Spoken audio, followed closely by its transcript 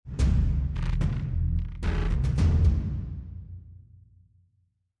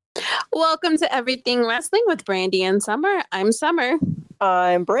Welcome to Everything Wrestling with Brandy and Summer. I'm Summer.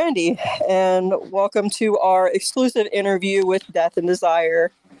 I'm Brandy, and welcome to our exclusive interview with Death and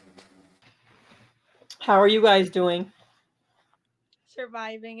Desire. How are you guys doing?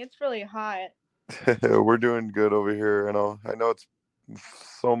 Surviving. It's really hot. We're doing good over here. I know it's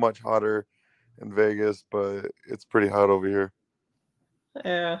so much hotter in Vegas, but it's pretty hot over here.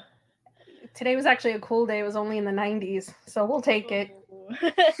 Yeah. Today was actually a cool day. It was only in the 90s, so we'll take it.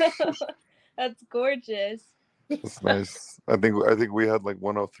 That's gorgeous. It's nice. I think we had like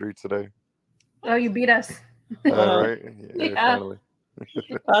 103 today. Oh, you beat us. Right? Yeah. Finally.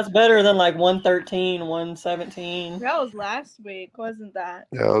 That's better than like 113, 117. That was last week, wasn't that?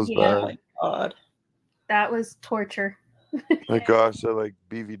 Yeah, it was Yeah. Oh bad. my god. That was torture. Like gosh, like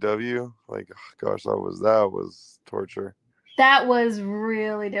BVW, like gosh, that was torture. That was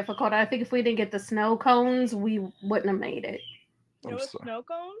really difficult. I think if we didn't get the snow cones, we wouldn't have made it. There was snow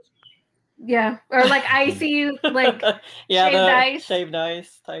cones? Yeah, or like icy, like Yeah, shaved ice. Shaved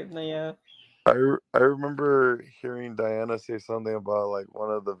ice type. Yeah. I remember hearing Diana say something about like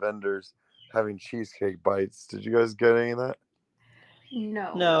one of the vendors having cheesecake bites. Did you guys get any of that?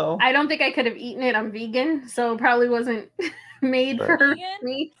 No. I don't think I could have eaten it. I'm vegan, so it probably wasn't made for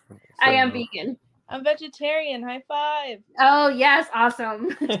me. I am vegan. I'm vegetarian. High five. Oh yes,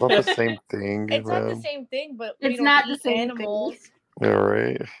 awesome. It's not the same thing. It's not the same thing, but we it's don't not eat the same animals. thing. Yeah,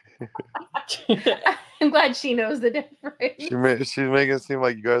 right. I'm glad she knows the difference. She's making it seem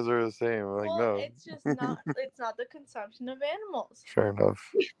like you guys are the same. I'm like, Well, no. it's just not. It's not the consumption of animals. Fair enough.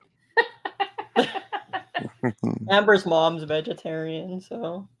 Amber's mom's vegetarian,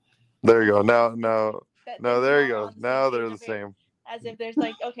 so There you go. Now, there you go. Now they're the same. As if there's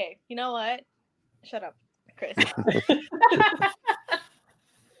like, okay, you know what? Shut up, Chris.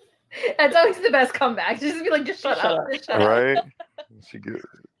 That's always the best comeback. Just be like, just shut up. Just shut right? up.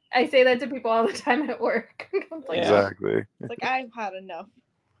 I say that to people all the time at work. Like, exactly. It's like, I've had enough.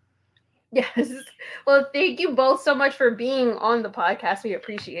 Yes. Well, thank you both so much for being on the podcast. We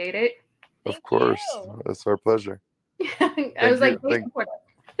appreciate it. Of course. It's our pleasure. I was like, they do.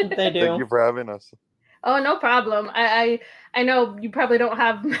 Thank you for having us. Oh, no problem. I know you probably don't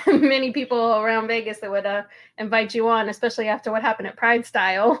have many people around Vegas that would invite you on, especially after what happened at Pride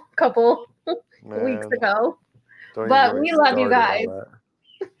Style a couple weeks ago. But we love you guys.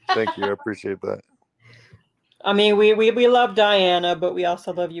 Thank you. I appreciate that. I mean, we love Diana, but we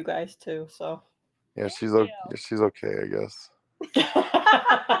also love you guys too. So yeah, she's okay, I guess.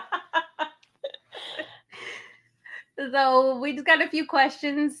 So we just got a few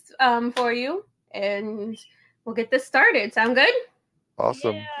questions for you, and we'll get this started. Sound good?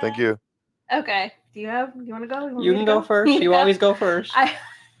 Awesome. Yeah. Thank you. Okay. Do you want to go? You can go first. You always go first.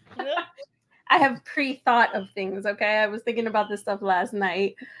 I have pre-thought of things. Okay, I was thinking about this stuff last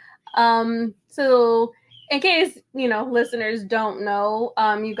night. So in case listeners don't know,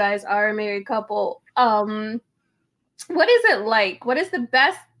 you guys are a married couple. What is it like? What is the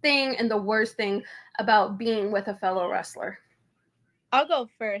best thing and the worst thing about being with a fellow wrestler? I'll go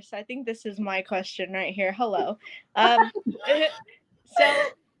first. I think this is my question right here. Hello. So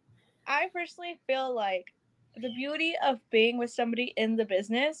I personally feel like the beauty of being with somebody in the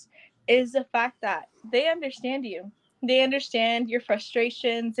business is the fact that they understand you. They understand your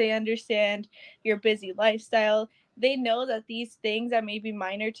frustrations. They understand your busy lifestyle. They know that these things that may be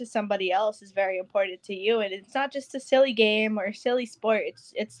minor to somebody else is very important to you. And it's not just a silly game or a silly sport.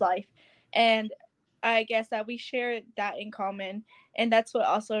 It's life. And I guess that we share that in common. And that's what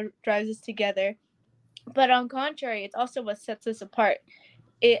also drives us together. But on contrary, it's also what sets us apart.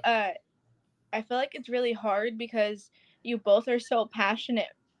 I feel like it's really hard because you both are so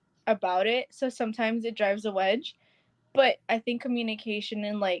passionate about it. So sometimes it drives a wedge. But I think communication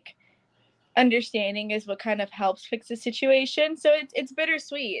and like understanding is what kind of helps fix the situation. So it's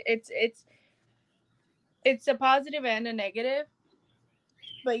bittersweet. It's a positive and a negative.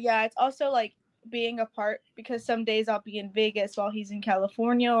 But yeah, it's also like being apart because some days I'll be in Vegas while he's in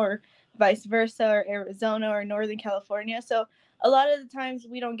California or vice versa, or Arizona or Northern California. So a lot of the times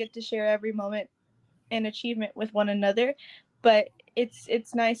we don't get to share every moment and achievement with one another. But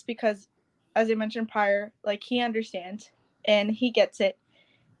it's nice because, as I mentioned prior, like he understands and he gets it.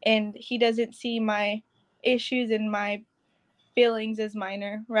 And he doesn't see my issues and my feelings as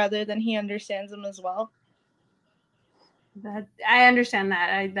minor, rather than he understands them as well. That I understand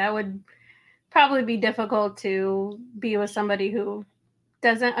that. That would probably be difficult to be with somebody who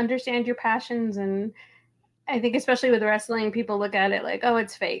doesn't understand your passions. And I think especially with wrestling, people look at it like, oh,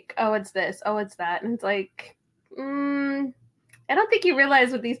 it's fake. Oh, it's this. Oh, it's that. And it's like, I don't think you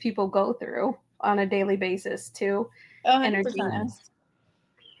realize what these people go through on a daily basis to entertain us.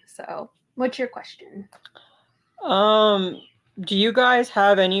 So, what's your question? Do you guys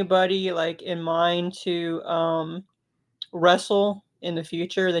have anybody like in mind to wrestle in the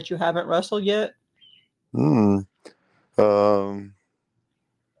future that you haven't wrestled yet? Ooh,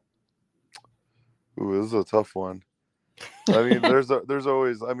 this is a tough one. I mean, there's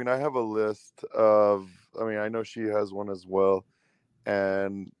always. I mean, I have a list of. I mean, I know she has one as well,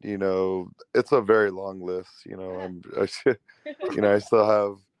 and you know, it's a very long list. You know, I still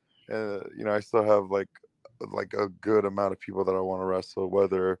have, I still have like a good amount of people that I want to wrestle.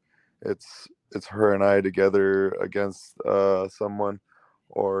 Whether it's her and I together against someone,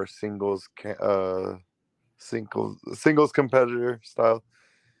 or singles competitor style.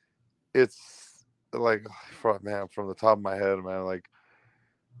 It's like, man, from the top of my head, man, like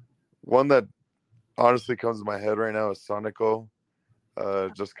one that honestly comes to my head right now is Sonico,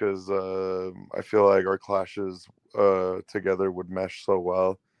 just because I feel like our clashes together would mesh so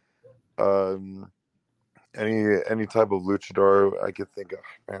well. Any type of luchador I could think of,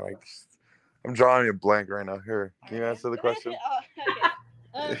 man. I'm drawing a blank right now. Here, can you answer the question?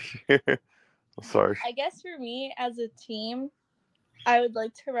 Okay. I'm sorry. I guess for me as a team, I would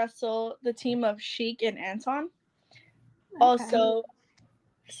like to wrestle the team of Sheik and Anton. Also,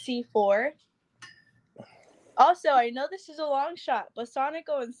 C4. Also, I know this is a long shot, but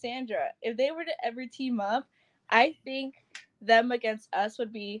Sonico and Sandra, if they were to ever team up, I think them against us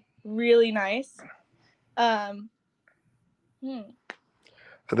would be really nice. I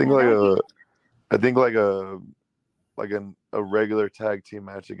think a regular tag team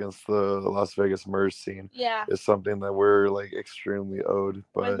match against the Las Vegas Merge scene is something that we're like extremely owed,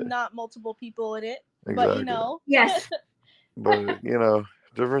 but with not multiple people in it. Exactly. But you know, yes. But you know,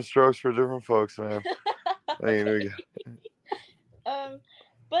 different strokes for different folks, man. I mean,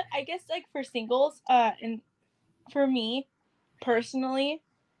 but I guess like for singles, and for me personally,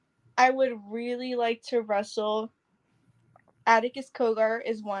 I would really like to wrestle. Atticus Kogar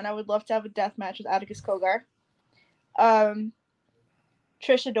is one. I would love to have a death match with Atticus Kogar. Trish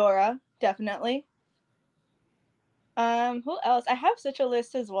Adora, definitely. Who else? I have such a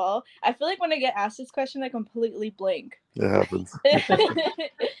list as well. I feel like when I get asked this question, I completely blank. it happens.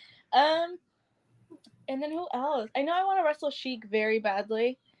 And then who else? I know I want to wrestle Sheik very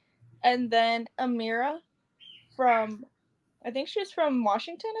badly. And then Amira from, I think she's from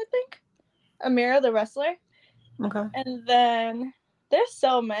Washington, I think. Amira, the wrestler. Okay. And then there's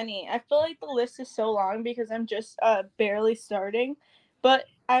so many. I feel like the list is so long because I'm just barely starting. But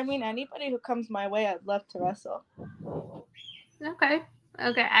I mean, anybody who comes my way, I'd love to wrestle. Okay.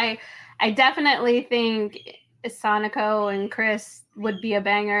 I definitely think Sonico and Chris would be a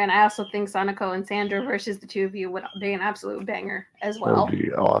banger, and I also think Sonico and Sandra versus the two of you would be an absolute banger as well. That'd be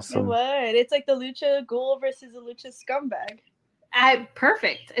It awesome. would. It's like the Lucha Ghoul versus the Lucha Scumbag.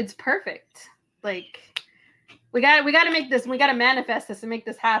 Perfect. It's perfect. Like we got to make this. We got to manifest this and make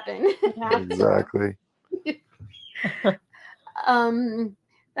this happen. Exactly.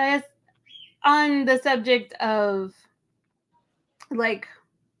 That's on the subject of like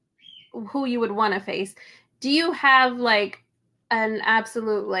who you would want to face. Do you have like an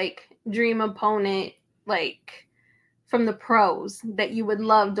absolute like dream opponent like from the pros that you would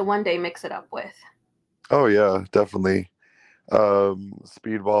love to one day mix it up with? Oh yeah, definitely.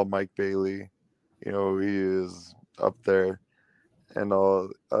 Speedball Mike Bailey, you know, he is up there, and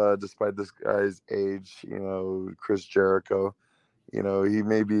all. Despite this guy's age, you know, Chris Jericho, you know, he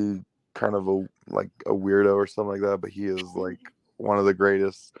may be kind of a weirdo or something like that, but he is like one of the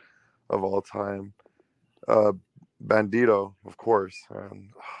greatest of all time. Bandito, of course,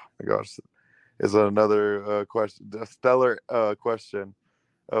 and oh my gosh, is another a stellar question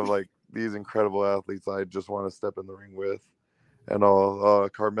of like these incredible athletes I just want to step in the ring with. And all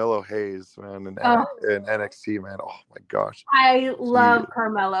Carmelo Hayes, man, in NXT, man. Oh my gosh, I love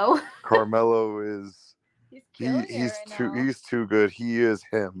Carmelo. Carmelo is He's too good. He is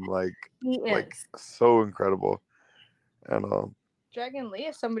him, like so incredible. And Dragon Lee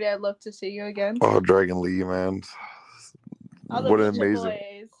is somebody I'd love to see you again. oh, Dragon Lee, man, what an amazing,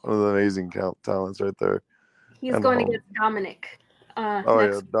 boys. one of the amazing talents right there. He's going against Dominic.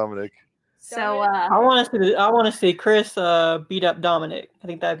 Dominic. So I want to see Chris beat up Dominic. I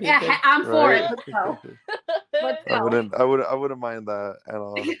think that'd be good. I'm for it. Let's go. Let's go. I wouldn't mind that.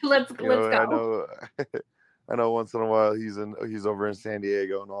 And let's go. I know once in a while he's over in San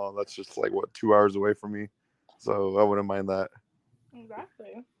Diego and all. That's just like 2 hours away from me, so I wouldn't mind that.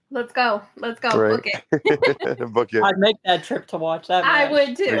 Exactly. Let's go. Right. Book it. Book it. I'd make that trip to watch that match. I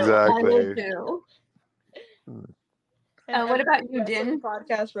would too. Exactly. I would too. What about you, Jen?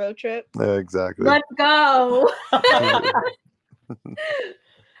 Podcast road trip. Yeah, exactly. Let's go.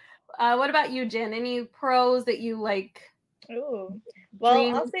 What about you, Jen? Any pros that you like? Ooh. Well,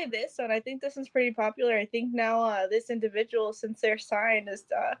 Dream? I'll say this one. I think this one's pretty popular. I think now this individual, since they're signed, is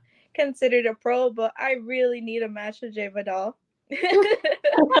considered a pro, but I really need a match with Jay Vidal.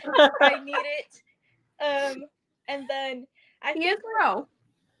 I need it. And then I He is think pro.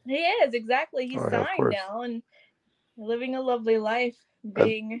 he is, exactly. He's Oh, yeah, of signed course. now and living a lovely life,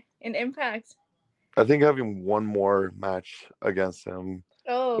 being an Impact. I think having one more match against him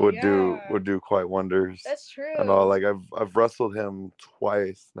Oh, would yeah. do quite wonders. That's true. And all, like I've wrestled him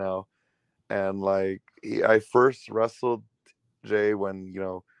twice now, and like I first wrestled Jay when, you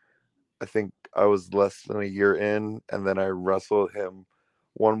know, I think I was less than a year in, and then I wrestled him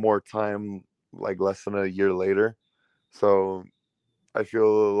one more time like less than a year later. So I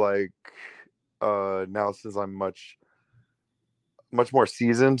feel like now, since I'm much more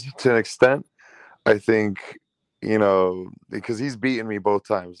seasoned to an extent, I think, you know, because he's beaten me both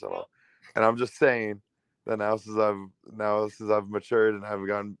times, and I'm just saying that now since I've matured and I've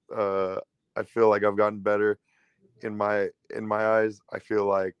gotten I feel like I've gotten better in my eyes. I feel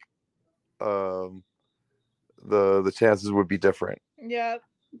like the chances would be different. Yeah.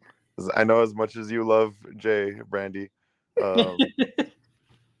 'Cause I know as much as you love Jay, Brandy, I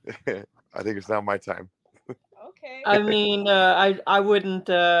think it's now my time. Okay. I mean, I wouldn't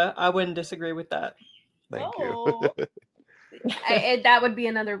disagree with that. Thank Oh. you. That would be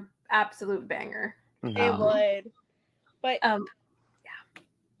another absolute banger. It Mhm. would. But Um,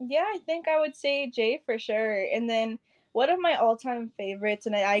 yeah, I think I would say Jay for sure. And then one of my all-time favorites,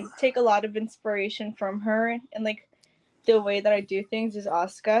 and I take a lot of inspiration from her and like the way that I do things, is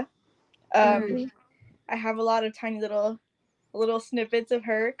Asuka. I have a lot of tiny little snippets of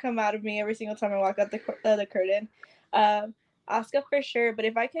her come out of me every single time I walk out the curtain. Asuka for sure, but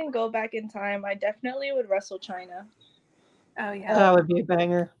if I can go back in time, I definitely would wrestle China. oh yeah. That would be a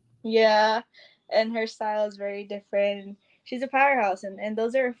banger. Yeah, and her style is very different. She's a powerhouse, and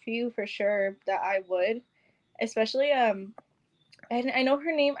those are a few for sure that I would, especially I know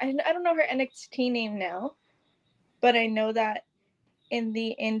her name. I don't know her NXT name now, but I know that in the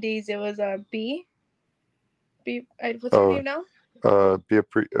Indies it was B. What's her Oh. name now?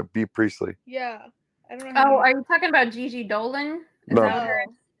 B Priestley. Yeah, I don't know. Her Oh, name. are you talking about Gigi Dolan? Is No. that what her?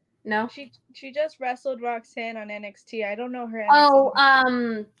 No, No. she just wrestled Roxanne on NXT. I don't know her. NXT Oh,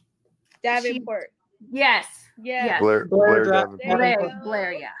 name. Davenport. yes. Yeah. Yes. Blair Blair Davenport. There you go.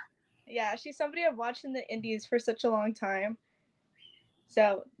 Blair, yeah. Yeah, she's somebody I've watched in the Indies for such a long time.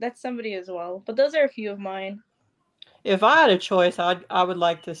 So that's somebody as well. But those are a few of mine. If I had a choice, I would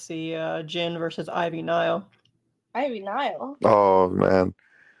like to see Jin versus Ivy Nile. Ivy Nile. Oh man,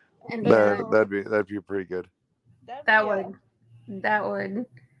 And Yeah. that'd be pretty good. that would.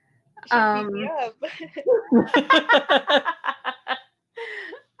 Should beat me up.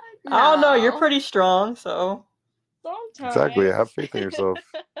 I don't know. You're No. pretty strong, so Sometimes. Exactly. Have faith in yourself.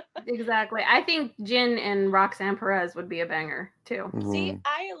 Exactly. I think Jin and Roxanne Perez would be a banger too. See, Mhm.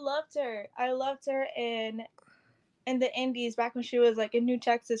 I loved her. I loved her in the Indies back when she was like in New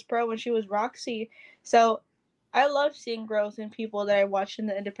Texas Pro when she was Roxy. So I love seeing growth in people that I watched in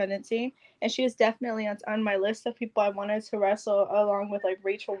the independent scene, and she was definitely on my list of people I wanted to wrestle along with like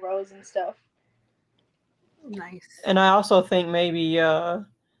Rachel Rose and stuff. Nice. and I also think maybe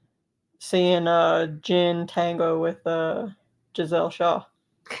seeing Jin tango with Giselle Shaw.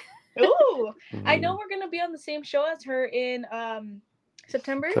 Ooh, I know Mhm. we're gonna be on the same show as her in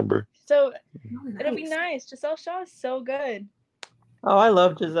September. September. So Oh, it'll be nice. Giselle Shaw is so good. Oh, I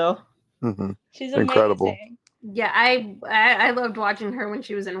love Giselle. Mhm. She's Incredible. amazing. Yeah, I loved watching her when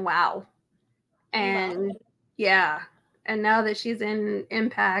she was in WoW. And yeah. And now that she's in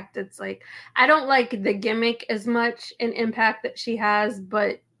Impact, it's like I don't like the gimmick as much in Impact that she has,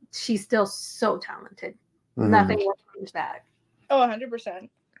 but she's still so talented. Mhm. Nothing will change that. Oh, 100%.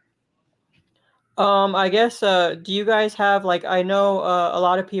 I guess do you guys have like I know a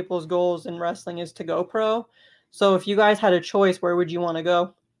lot of people's goals in wrestling is to go pro. So if you guys had a choice, where would you want to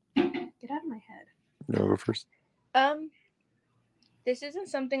go? Get out of my head. You wanna go first? This isn't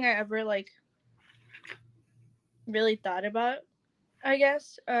something I ever like really thought about, I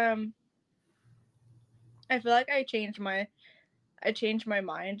guess. I feel like I change my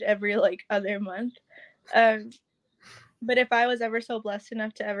mind every like other month. But if I was ever so blessed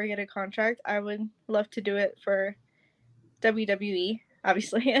enough to ever get a contract, I would love to do it for WWE,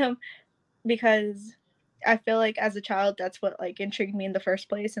 obviously. Because I feel like as a child that's what like intrigued me in the first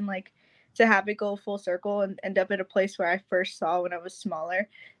place, and like to have it go full circle and end up at a place where I first saw when I was smaller.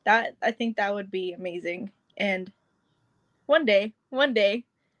 That I think that would be amazing. And one day.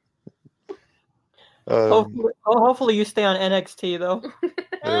 Hopefully you stay on NXT though.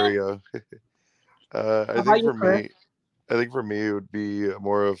 Yeah. area. How about you, Chris? I think for me it would be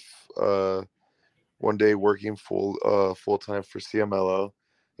more of one day working full time for CMLL.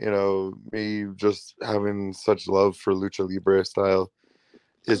 You know, me just having such love for lucha libre style.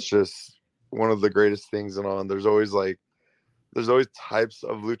 It's just one of the greatest things and on. There's always types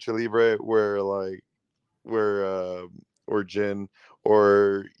of lucha libre where Jin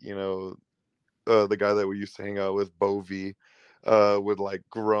or the guy that we used to hang out with, Bovi, would like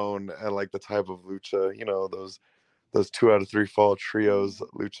groan and like the type of lucha, those 2 out of 3 fall trios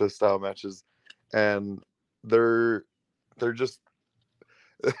lucha style matches, and they're just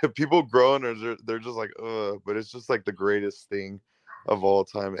people groan or they're just like but it's just like the greatest thing of all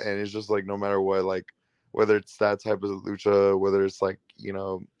time, and it's just like no matter what, like whether it's that type of lucha, whether it's like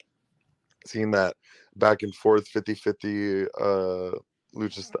seeing that back and forth 50-50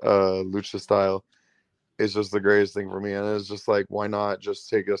 lucha style is just the greatest thing for me. And it's just like, why not just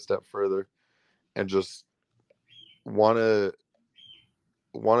take it a step further and just want to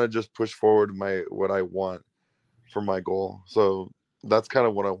just push forward what I want for my goal. So that's kind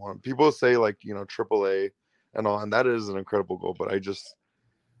of what I want. People say like AAA and all, and that is an incredible goal, but I just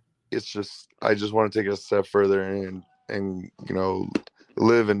want to take it a step further and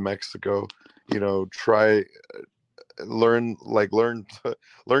live in Mexico, try learn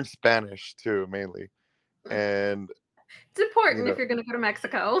Spanish too, mainly. And it's important if you're going to go to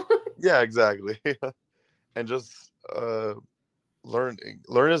Mexico. Yeah, exactly. And just learn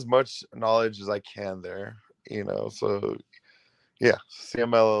as much knowledge as I can there, so yeah,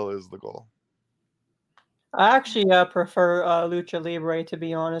 CMLL is the goal. I actually prefer Lucha Libre, to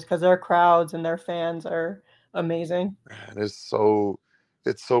be honest, because their crowds and their fans are amazing. And it's so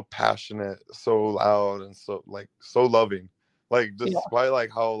passionate, so loud, and so loving. Like despite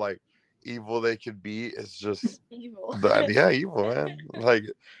like how like evil they could be, it's just evil. Evil, man. Like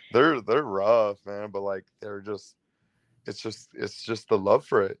they're rough, man, but like it's just the love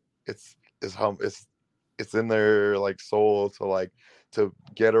for it. It's in their like soul to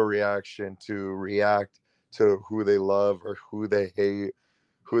get a reaction, to react to who they love or who they hate,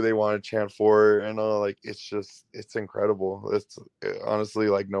 who they want to chant for, and like it's incredible. It's honestly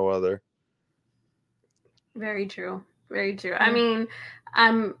like no other. Very true. Very true. I mean,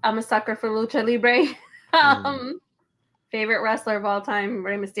 I'm a sucker for Lucha Libre. Favorite wrestler of all time,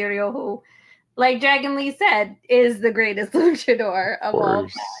 Rey Mysterio, who, like Dragon Lee said, is the greatest luchador of all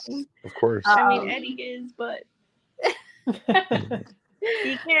time. Of course. I mean, Eddie is, but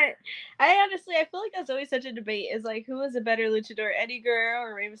you can't. I feel like that's always such a debate. Is like, who is a better luchador, Eddie Guerrero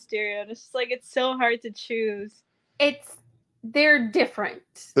or Rey Mysterio? And it's just like, it's so hard to choose. They're different.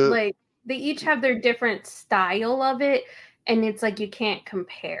 Like they each have their different style of it, and it's like you can't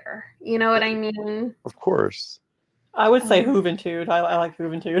compare. You know what I mean? Of course. I would say Juventud. I like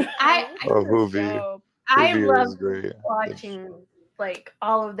Juventud. Hoovy. I love watching like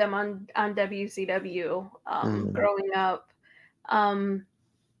all of them on WCW growing up. I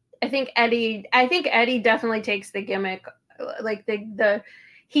think Eddie definitely takes the gimmick, like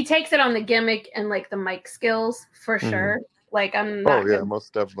he takes it on the gimmick and like the mic skills for sure. Like I'm not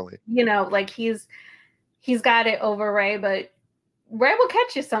most definitely. Like he's got it over Ray, but Ray will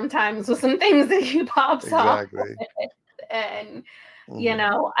catch you sometimes with some things that he pops off. And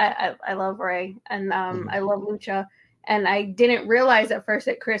I love Ray, and I love Lucha, and I didn't realize at first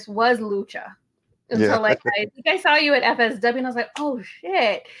that Chris was Lucha until I think I saw you at FSW, and I was like, oh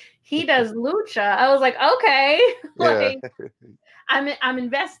shit, he does Lucha. I was like, okay, I'm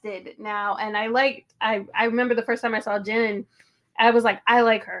invested now, and I remember the first time I saw Jen, I was like, I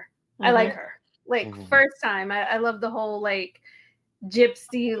like her. Like first time, I love the whole like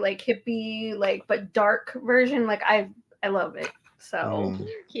gypsy, like hippie, like but dark version. Like I love it. So thank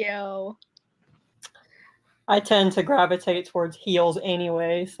you. I tend to gravitate towards heels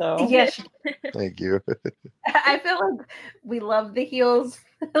anyway. So yes, thank you. I feel like we love the heels.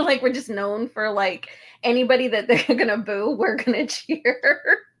 Like we're just known for like anybody that they're gonna boo, we're gonna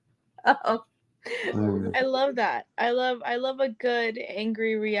cheer. I love that. I love a good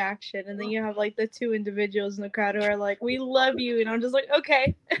angry reaction, and then you have like the two individuals in the crowd who are like, "We love you," and I'm just like,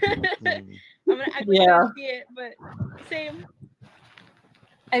 "Okay, I'm gonna act like I don't see it," but same.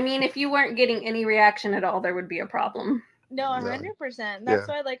 I mean, if you weren't getting any reaction at all, there would be a problem. No, 100%. That's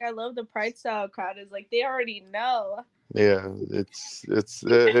why, like, I love the Pride style crowd. Is like they already know. Yeah, it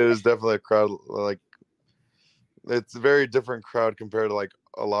is definitely a crowd like. It's a very different crowd compared to like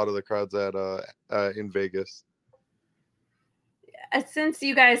a lot of the crowds at in Vegas. Since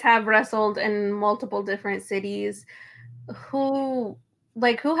you guys have wrestled in multiple different cities, who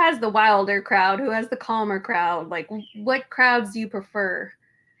has the wilder crowd? Who has the calmer crowd? Like, what crowds do you prefer?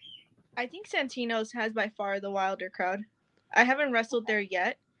 I think Santino's has by far the wilder crowd. I haven't wrestled there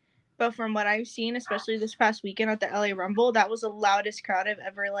yet, but from what I've seen, especially this past weekend at the LA Rumble, that was the loudest crowd I've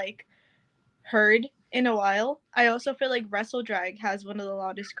ever like heard in a while. I also feel like Wrestle Drag has one of the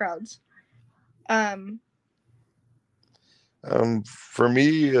loudest crowds. For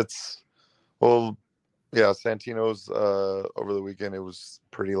me, it's well, yeah, Santino's over the weekend. It was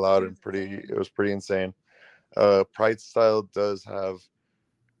pretty loud and it was pretty insane. Pride Style does have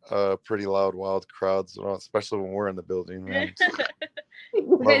pretty loud, wild crowds, especially when we're in the building, man.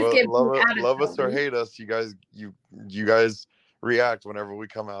 You guys get love booed out of us or buildings. hate us, you guys react whenever we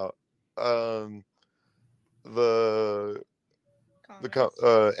come out. The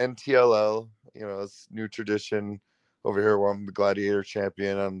NTLL, it's new tradition over here where I'm the Gladiator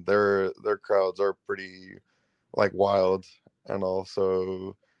champion, and their crowds are pretty like wild, and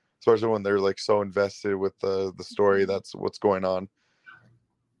also especially when they're like so invested with the story that's what's going on.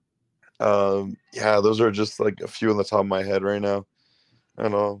 Yeah, those are just like a few on the top of my head right now. I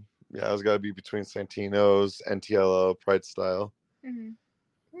don't know. Yeah, it's got to be between Santino's, NTLL, Pride Style.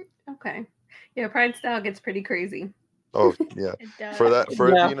 Okay. Yeah, Pride Style gets pretty crazy. Oh yeah, It does. for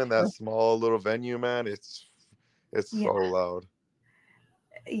it Yeah. being in that small little venue, man, it's Yeah. so loud.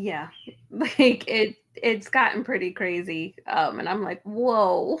 Yeah, like it's gotten pretty crazy. And I'm like,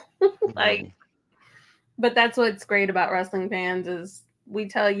 whoa. Like, but that's what's great about wrestling fans is we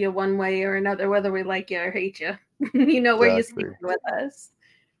tell you one way or another, whether we like you or hate you. You know where Exactly. you stand with us.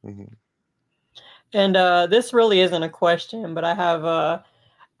 Mhm. And this really isn't a question, but I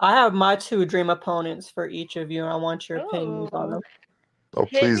have my 2 dream opponents for each of you, and I want your opinions on them. Oh,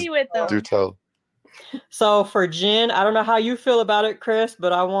 Hit please me with them. do tell. So for Jen, I don't know how you feel about it, Chris,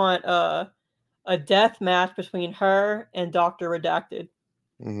 but I want a death match between her and Dr. Redacted.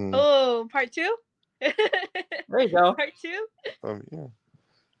 Mhm. Oh, part 2? There you go. Part 2? Yeah.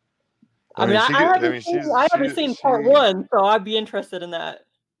 I mean, she I could- haven't seen part 1, so I'd be interested in that.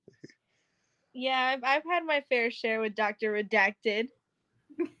 Yeah, I've had my fair share with Dr. Redacted.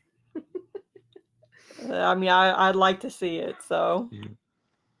 I mean, I'd like to see it. So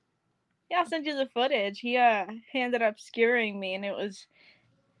Yeah, I'll send you the footage. He ended up skewering me, and it was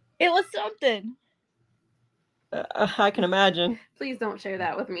something. I can imagine. Please don't share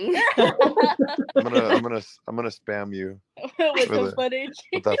that with me. I'm gonna spam you with With the it. footage.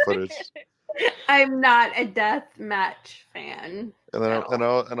 with that footage, I'm not a death match fan. and then at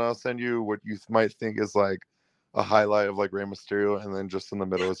all. I'll send you what you might think is like a highlight of like Rey Mysterio, and then just in the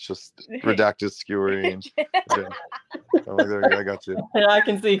middle it's just redacted skewering. Yeah. I'm like, there you go, I got you. And I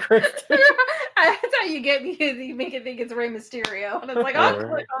can see Chris. That's how you get me. You make it think it's Rey Mysterio, and it's like, I'll Alright.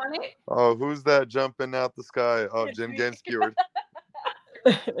 click on it. Oh, who's that jumping out the sky? Oh, Jim getting skewered.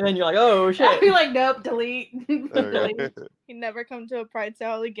 And then you're like, oh I'll shit. be like, nope, delete. There Delete. you go. You never come to a Pride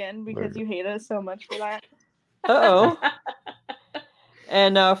Style again because you hate us so much for that. Uh-oh.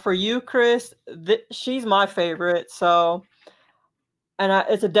 And for you, Chris, she's my favorite. So, and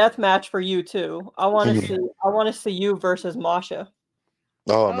it's a death match for you too. I want to see you versus Masha.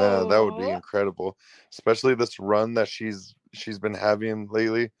 Oh man, that would be Oh. incredible. Especially this run that she's been having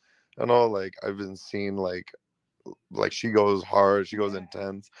lately. And all like I've been seeing like she goes hard, she goes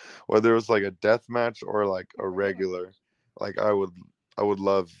intense. Whether it's like a death match or like a regular. Like I would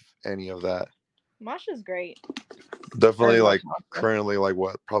love any of that. Masha's great. Definitely Very like much Masha. currently like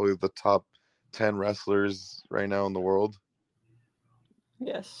probably the top 10 wrestlers right now in the world.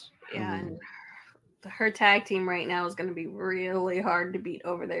 Yes. Yeah, and her tag team right now is going to be really hard to beat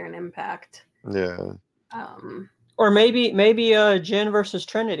over there in Impact. Yeah. Or maybe Jen versus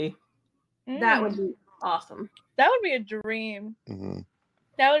Trinity. That would be awesome. That would be a dream. Mhm.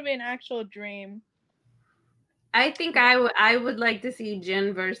 That would be an actual dream. I think I would like to see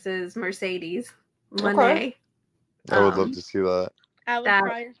Jen versus Mercedes Monday. I would love to see that. I would That-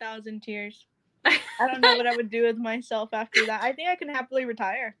 cry 1,000 tears. I don't know what I would do with myself after that. I think I can happily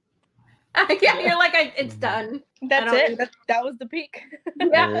retire. Yeah, you're like, it's done. That's don't it. need- That was the peak.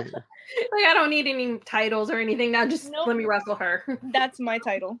 Yeah, Right? like I don't need any titles or anything now. Just Nope. let me wrestle her. That's my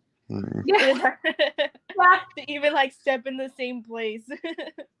title. Mhm. Yeah, To even like step in the same place.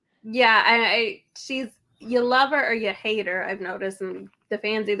 yeah. I you love her or you hate her. I've noticed, and the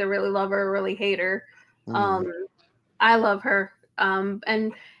fans either really love her or really hate her. Mhm. I love her.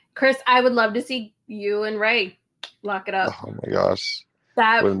 And Chris, I would love to see you and Ray lock it up. Oh my gosh.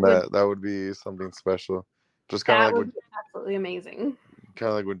 That Wouldn't would, that would be something special. Just kind that of like would be absolutely amazing.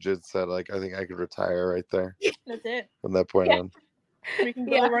 what Jid said. Like I think I could retire right there That's it. from that point Yeah. on. We can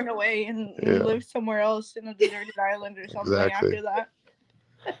go Yeah. run away and Yeah. live somewhere else in a deserted island or something Exactly. after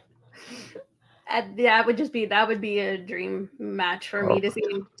that. That would be a dream match for me to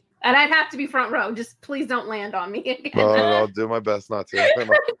see. And I'd have to be front row. Just please don't land on me again. No, I'll do my best not to.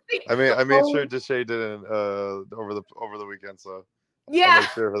 I made sure Deshae didn't over the weekend, so I'll Yeah. make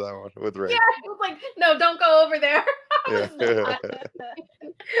sure for that one with Ray. Yeah. It was like, no, don't go over there. Yeah.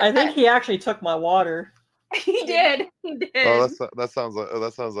 I think he actually took my water. He did. He did. Oh, that sounds like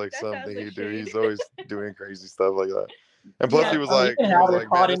That something sounds he like do. shade. He's always doing crazy stuff like that. And plus, Yeah. he was Oh, you like, can have it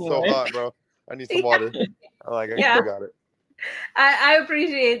hot man, it's so anyway." hot, bro. I need some Yeah. water. I'm like, I Yeah. still got it. I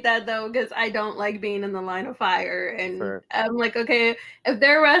appreciate that though, because I don't like being in the line of fire, and Fair. I'm like, okay, if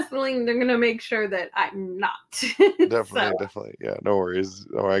they're wrestling, they're gonna make sure that I'm not. Definitely. Yeah, no worries.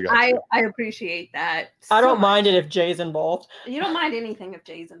 Oh, I got you. I appreciate that. I so don't much. mind it if Jay's involved. You don't mind anything if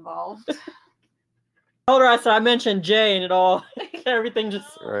Jay's involved. I told her, I said I mentioned Jay, and it all everything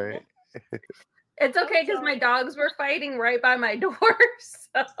just. Right. It's okay because my dogs were fighting right by my door,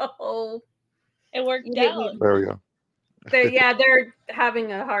 so It worked You didn't out. need- There we go. they're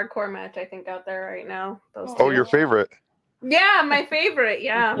having a hardcore match, I think, out there right now. Those Oh, two. your favorite. Yeah, my favorite.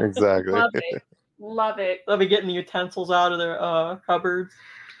 Yeah, Exactly. love it, love it. They'll be getting the utensils out of their cupboards.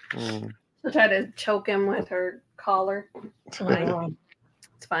 Mm. She'll try to choke him with her collar. Fine.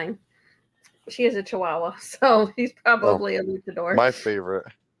 It's fine. She is a Chihuahua, so he's probably a luchador. My favorite.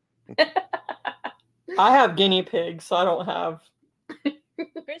 I have guinea pigs, so I don't have.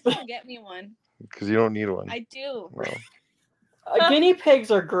 Chris will get me one. Because you don't need one. I do. No. Guinea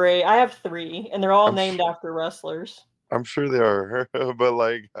pigs are great. I have 3, and they're all I'm named sure- after wrestlers. I'm sure they are, but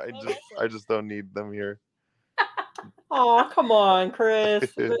like I Oh, just don't need them here. Oh, come on, Chris.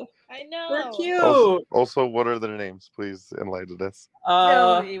 I know. They're cute. Also, what are their names? Please enlighten us.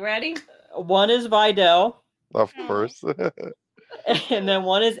 So, you ready? One is Vidal, Of Aw. course. and then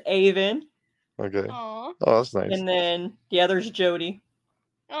one is Avon, Okay. Aw. Oh, that's nice. and then the other's Jody.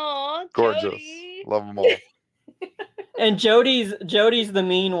 Aw, Gorgeous. Jody. Love them all. And Jody's the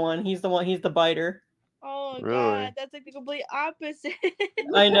mean one. He's the biter. Oh Really? god, that's like the complete opposite.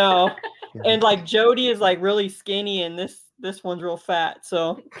 I know. And like Jody is like really skinny, and this one's real fat.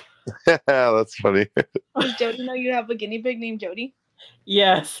 So That's funny. Does Jody know you have a guinea pig named Jody?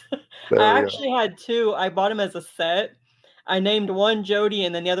 yes, There I we go. actually had 2. I bought them as a set. I named one Jody,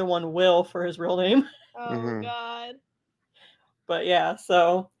 and then the other one Will for his real name. Oh Mhm. god. But yeah,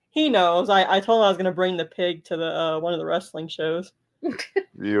 so he knows. I told him I was gonna bring the pig to the one of the wrestling shows,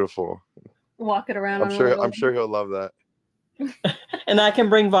 Beautiful. Walk it around. I'm on a sure. little- I'm sure he'll love that. and I can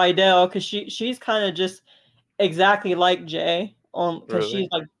bring Vidal because she's kind of just exactly like Jay on because Really? she's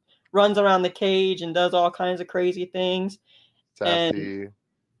like runs around the cage and does all kinds of crazy things. Sassy.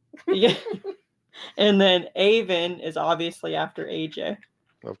 Yeah. And then Avon is obviously after AJ.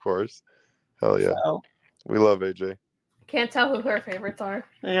 Of course. Hell yeah. So, We love AJ. Can't tell who her favorites are.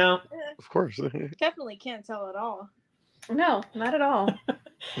 yeah. Of course. Definitely can't tell at all. No, not at all.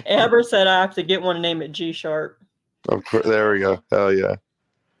 Amber said I have to get one and name it G Sharp. Of course. There we go. Hell yeah.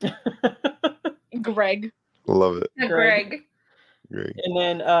 Greg. Love it. Greg. Great. And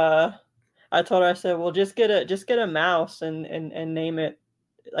then I told her, I said, well, just get a mouse and name it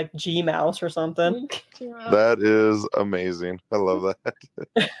like G Mouse or something. That is amazing. I love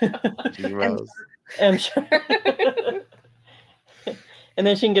that. G-Mouse. I'm sure. And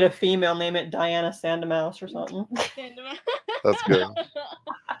then she can get a female, name it Diana Sandamouse or something. That's good.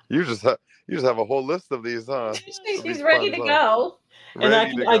 You just have a whole list of these, huh? She's ready to go. And I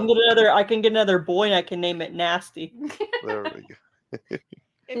Ready can, to I can go. get another boy and I can name it Nasty. There we go.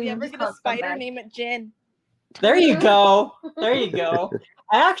 If you ever get a spider, name it Jen. There you go. There you go.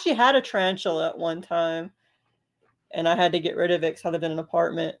 I actually had a tarantula at one time and I had to get rid of it because I lived in an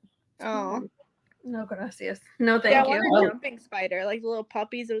apartment. Oh. No, gracias. No, Yeah, thank I you. want a jumping spider, like the little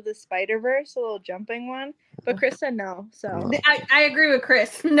puppies of the Spider-Verse, a little jumping one. But Chris said no, so. No. I agree with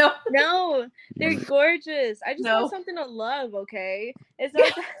Chris. No. No, they're gorgeous. I just No. want something to love, okay? It's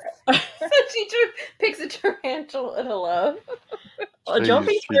not She picks a tarantula to love.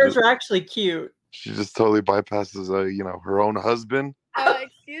 Jumping she scares just- are actually cute. She just totally bypasses, her own husband.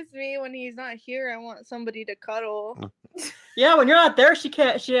 excuse me, when he's not here, I want somebody to cuddle. Yeah, when you're not there, she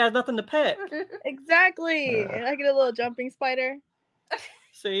has nothing to pet. Exactly. And I get a little jumping spider.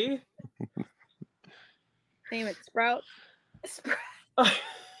 See? Name it Sprout.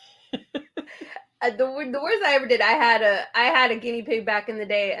 The worst I ever did, I had a guinea pig back in the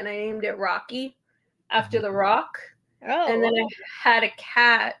day, and I named it Rocky after The Rock. Oh. And then I had a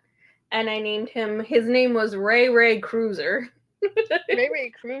cat, and I named him. His name was Ray Cruiser.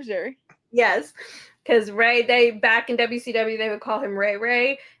 Ray Cruiser. Yes, because Ray, they back in WCW, they would call him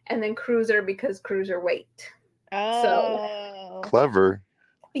Ray, and then Cruiser because cruiserweight. Oh. Clever.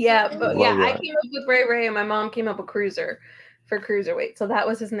 Yeah, but yeah, Love I that. came up with Ray, and my mom came up with Cruiser for cruiserweight. So that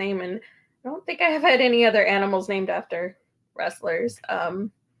was his name, and I don't think I have had any other animals named after wrestlers.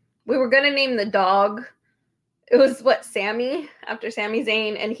 We were gonna name the dog. It was Sammy, after Sami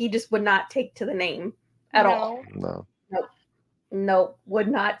Zayn, and he just would not take to the name at all. No. Nope, would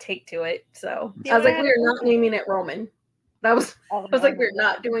not take to it. So Yeah, I was like, I we are not naming it Roman. I was like, we're not.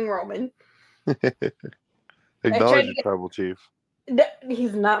 not doing Roman. Acknowledge to your tribal chief.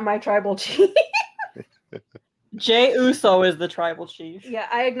 He's not my tribal chief. Jay Uso is the tribal chief. Yeah,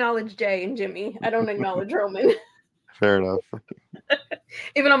 I acknowledge Jay and Jimmy. I don't acknowledge Roman. Fair enough.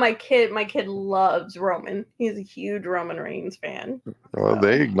 Even though my kid loves Roman. He's a huge Roman Reigns fan. Well,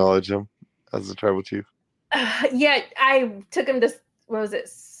 they acknowledge him as the tribal chief. Yeah, I took him to, what was it,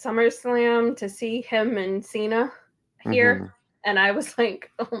 SummerSlam to see him and Cena here. Mhm. And I was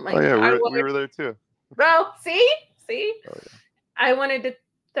like, oh my Oh yeah, God. we were there too. Bro, see? Oh, yeah. I wanted to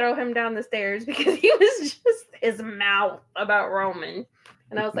throw him down the stairs because he was just his mouth about Roman.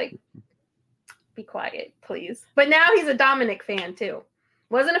 And I was like, be quiet, please. But now he's a Dominic fan too.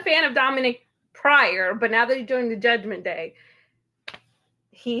 Wasn't a fan of Dominic prior, but now that he joined the Judgment Day,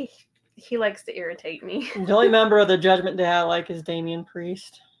 he likes to irritate me. The only member of the Judgment Day I like is Damian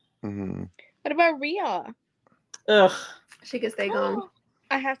Priest. Mhm. What about Rhea? Ugh. She can stay gone.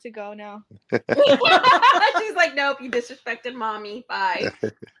 I have to go now. She's like, nope, you disrespected mommy. Bye.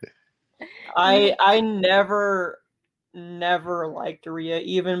 I never liked Rhea,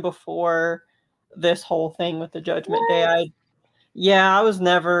 even before this whole thing with the Judgment Day. I was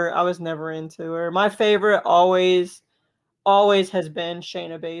never into her. My favorite always has been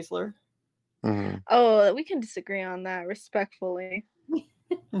Shayna Baszler. Mhm. Oh, we can disagree on that respectfully.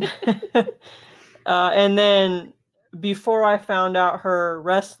 And then before I found out her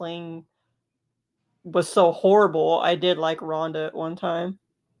wrestling was so horrible, I did like Ronda at one time.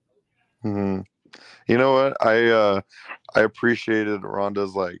 Mhm. You know what? I appreciated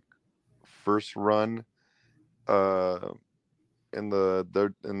Ronda's like first run in the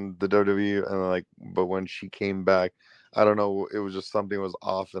WWE, and like, but when she came back, I don't know, it was just something was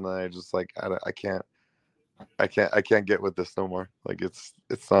off, and I just like I can't get with this no more. Like it's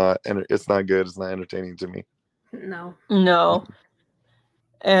not good. It's not entertaining to me. No.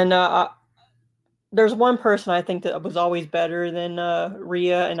 And there's one person I think that was always better than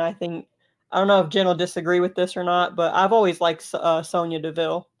Rhea, and I don't know if Jen will disagree with this or not, but I've always liked Sonya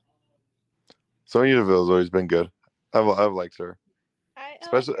Deville. Sonya Deville's always been good. I've liked her, I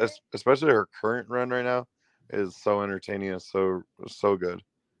especially her current run right now is so entertaining and so good.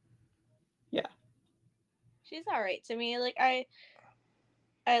 she's all right to me. Like I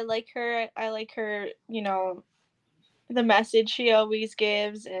like her. I like her, the message she always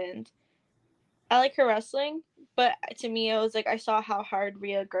gives, and I like her wrestling. But to me, it was like I saw how hard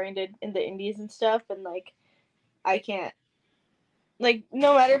Rhea grinded in the indies and stuff, and like I can't, like,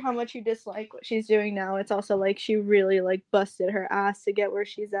 no matter how much you dislike what she's doing now, it's also like she really like busted her ass to get where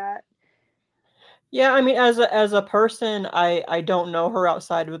she's at. Yeah, I mean, as a person, I don't know her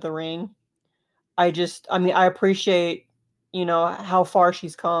outside of the ring. I appreciate, how far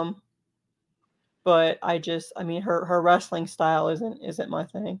she's come, but her wrestling style isn't my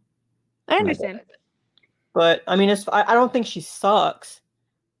thing. I understand. But I mean, I don't think she sucks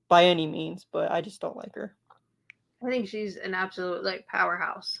by any means, but I just don't like her. I think she's an absolute like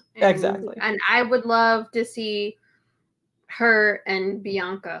powerhouse. Exactly. And I would love to see her and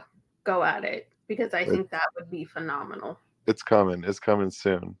Bianca go at it because I think that would be phenomenal. It's coming. It's coming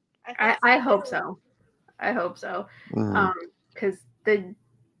soon. I hope so. I hope so. Mhm. Because the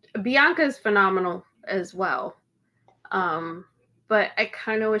Bianca's phenomenal as well. But I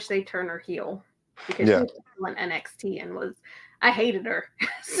kind of wish they turn her heel because Yeah. she went NXT and I hated her.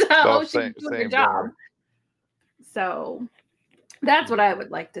 So Oh, she's same doing her job. there. So that's what I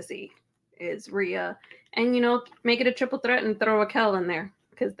would like to see is Rhea, and make it a triple threat and throw Raquel in there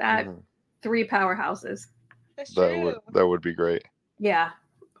because that Mhm. 3 powerhouses. That's That would be great. Yeah.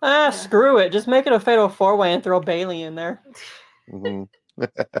 Screw it. Just make it a fatal 4-way and throw Bailey in there. Mhm.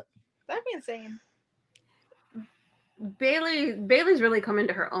 That'd be insane. Bailey's really come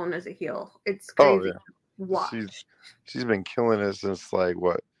into her own as a heel. It's Oh, crazy. yeah. Watch. She's been killing it since like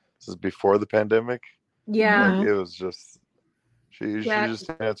what? Since before the pandemic. Yeah. Mhm. Like, it was just she Yeah. just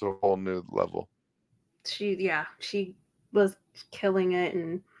took it to a whole new level. She was killing it,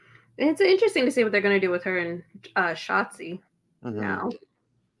 and it's interesting to see what they're going to do with her and Shotzi Mhm. now.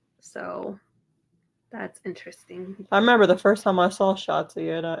 So that's interesting. I remember the first time I saw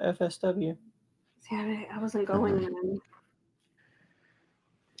Shotzi at FSW. Yeah, I wasn't going then.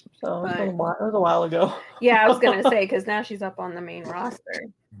 So But- it was a while ago. Yeah, I was gonna say because now she's up on the main roster.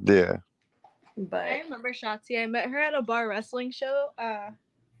 Yeah. But I remember Shotzi. I met her at a bar wrestling show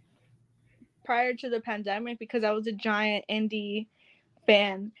prior to the pandemic because I was a giant indie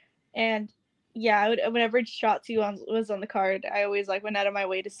fan. And yeah, whenever Shotzi was on the card, I always like went out of my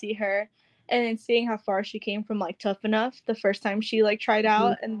way to see her. And then seeing how far she came from like Tough Enough the first time she like tried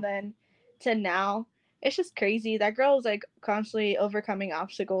out, and then to now, it's just crazy. That girl is like constantly overcoming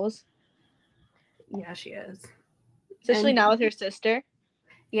obstacles, yeah, she is. especially And- now with her sister.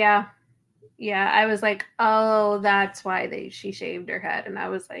 Yeah. Yeah, I was like, oh, that's why she shaved her head. And I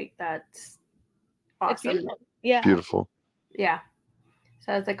was like, that's It's awesome. beautiful. Yeah. Beautiful. Yeah.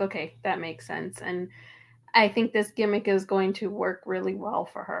 So I was like, okay, that makes sense. And I think this gimmick is going to work really well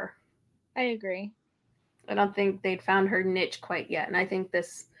for her. I agree. I don't think they'd found her niche quite yet. And I think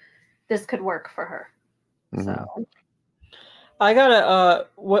this could work for her. Mhm. So I gotta.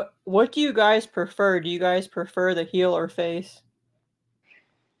 What do you guys prefer? Do you guys prefer the heel or face?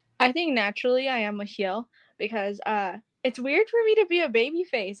 I think naturally I am a heel because it's weird for me to be a baby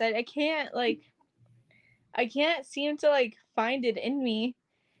face. I can't like I can't seem to like find it in me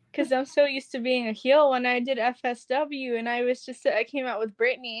because I'm so used to being a heel. When I did FSW and I came out with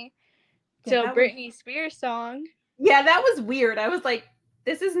Britney to Yeah, a that was- Britney Spears song. yeah, that was weird. I was like,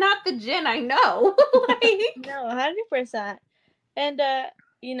 this is not the Jen I know. Like, No, 100%. And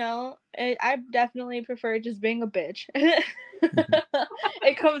you know, I definitely prefer just being a bitch.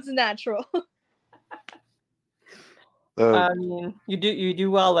 It comes natural. I mean, you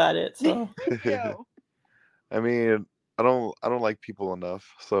do well at it. So Yo. I mean, I don't like people enough.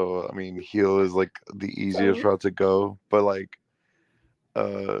 So I mean, heel is like the easiest Same. route to go. But like,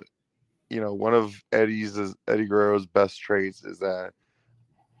 one of Eddie Guerrero's best traits is that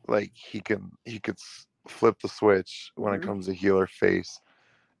like he could flip the switch when it Mhm. comes to heel or face,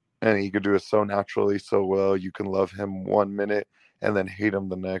 and he could do it so naturally, so well. You can love him 1 minute and then hate him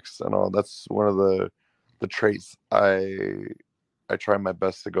the next, and all. That's one of the traits I try my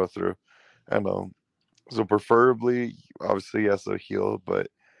best to go through, and so preferably, obviously, yes, a heel, but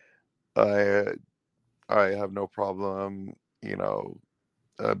I have no problem,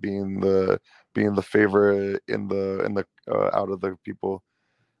 being the favorite in the out of the people,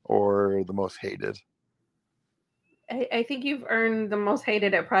 or the most hated. I think you've earned the most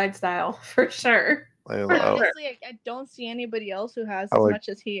hated at Pride Style for sure. I Honestly, I don't see anybody else who has I as like- much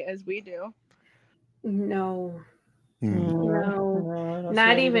as we do. No, Hmm. No. I don't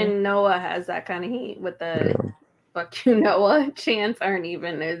not see even anything. Noah has that kind of heat with the fuck you Noah chants aren't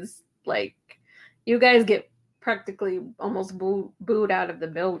even as like you guys get practically almost booed out of the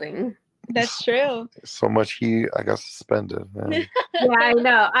building. That's true. So much heat, I got suspended, man. Yeah, I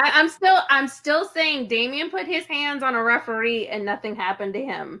know. I'm still saying Damien put his hands on a referee and nothing happened to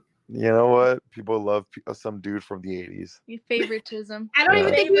him. You know what? People love some dude from the 80s. You favoritism. I don't Yeah.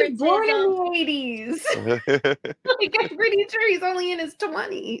 even think he was born in Favoritism. the 80s. Like, I'm pretty sure he's only in his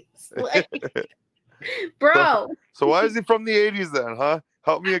 20s. Like, bro, So why is he from the 80s then, huh?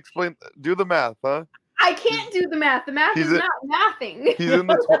 Help me explain. Do the math, huh? I can't do the math. The math He's is a- not mathing. He's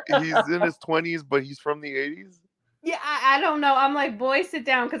in his 20s, but he's from the 80s. Yeah, I don't know. I'm like, boy, sit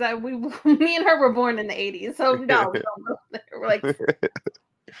down, because me and her were born in the 80s, so no, we don't go there. We're like,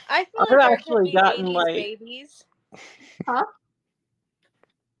 I feel I've like there could actually be gotten, 80s like- babies. Huh?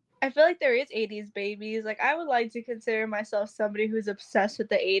 I feel like there is 80s babies. Like I would like to consider myself somebody who's obsessed with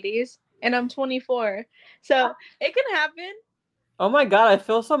the 80s, and I'm 24, so it can happen. Oh my god, I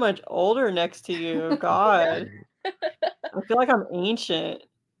feel so much older next to you. God, I feel like I'm ancient.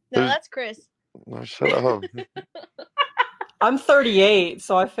 No, There's- that's Chris. No, shut up. I'm 38,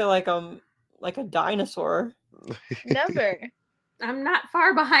 so I feel like I'm like a dinosaur. Never. I'm not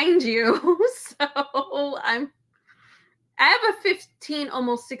far behind you, so I have a 15,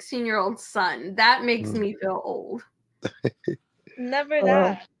 almost 16-year-old son. That makes me feel old. Never Oh.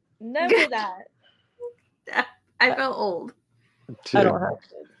 that. Never that. I feel old. I don't have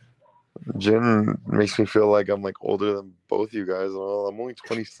kids. Jen makes me feel like I'm like older than both you guys. Well, I'm only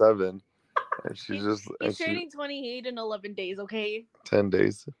 27, and she's just He's turning 28 in 11 days, okay? 10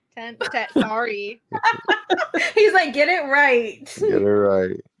 days. 10, sorry. He's like, get it right. Get her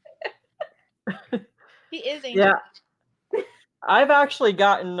right. He is ancient. Yeah, I've actually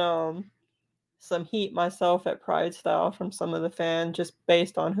gotten some heat myself at Pride Style from some of the fans just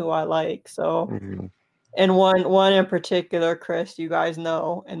based on who I like. So, Mhm. and one in particular, Chris, you guys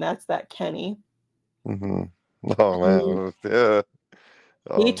know, and that's that Kenny. Mhm. Oh man, yeah.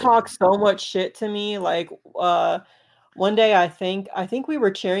 He Oh, talks so much shit to me. Like one day I think we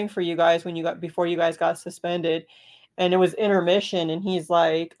were cheering for you guys before you guys got suspended, and it was intermission, and he's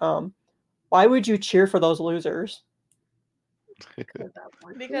like, why would you cheer for those losers?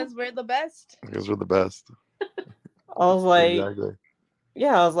 Because we're the best. Because we're the best. I was like, Exactly.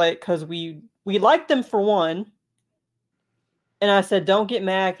 yeah, I was like, because we liked them for one. And I said, don't get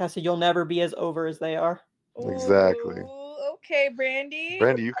mad. 'Cause I said, you'll never be as over as they are. Exactly. Ooh, okay, Brandy.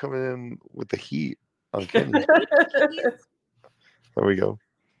 Brandy, you coming in with the heat on Kenny. There we go.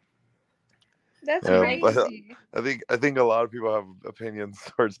 That's Yeah, crazy. I think a lot of people have opinions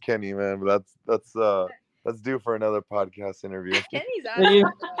towards Kenny, man, but that's due for another podcast interview. Kenny's out. Yeah.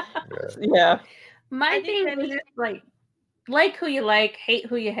 Yeah. My I think thing was Penny- just like who you like, hate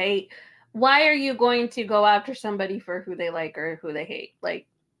who you hate. Why are you going to go after somebody for who they like or who they hate? Like,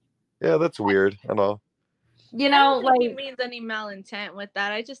 Yeah, that's weird and all. you I know, don't think he like means any malintent with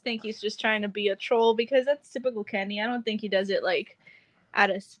that. I just think he's just trying to be a troll because that's typical Kenny. I don't think he does it like out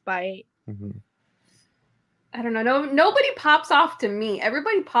of spite. Mhm. I don't know. No, nobody pops off to me.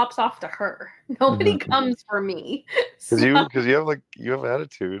 Everybody pops off to her. Nobody Mhm. comes for me. Because So- you have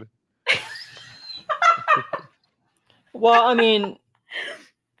attitude. Well, I mean,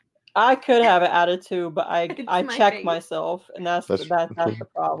 I could have an attitude, but I It's my check face. myself, and that's That's- the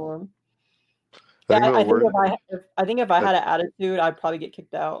problem. I think Yeah, the I think word- if I had an attitude, I'd probably get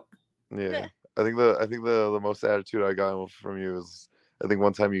kicked out. Yeah, I think the most attitude I got from you is I think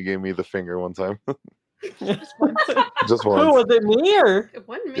one time you gave me the finger one time, just Who once. was it, me or? It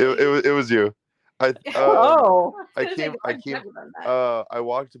wasn't me. It was you. I Oh, was I gonna say, came- I I've came- never done that. I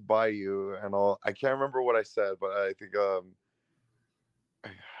walked by you and all. I can't remember what I said, but I think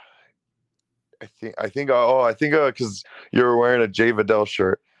because you were wearing a Jay Vidal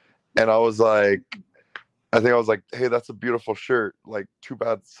shirt, and I was like, hey, that's a beautiful shirt. Like, too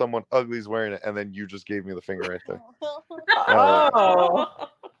bad someone ugly's wearing it, and then you just gave me the finger right there. oh,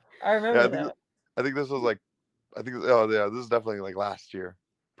 I remember Yeah, that. I think this was like, oh yeah, this is definitely like last year,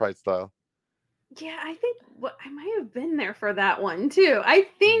 Pride Style. Yeah, I think I might have been there for that one too. I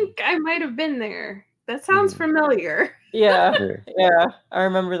think I might have been there. That sounds Mhm. familiar. Yeah, Yeah. yeah, I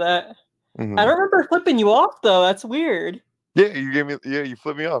remember that. Mhm. I don't remember flipping you off though. That's weird. Yeah, you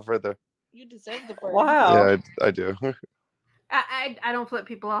flipped me off right there. You deserve the burn. Wow. Yeah, I do. I don't flip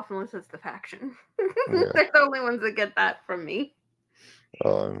people off unless it's the faction. Yeah. They're the only ones that get that from me.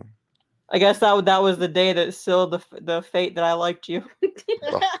 um, I guess that was the day that sealed the fate that I liked you.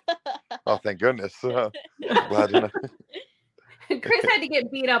 oh, thank goodness. Glad to know. Chris had to get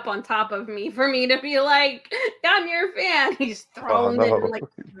beat up on top of me for me to be like, I'm your fan. He's thrown no. and like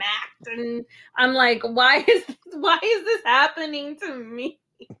smacked, and I'm like, why is this happening to me?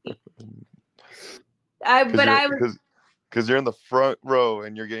 Because you're in the front row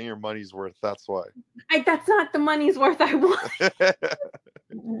and you're getting your money's worth. That's why. That's not the money's worth I want.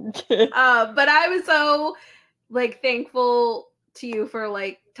 But I was so like thankful to you for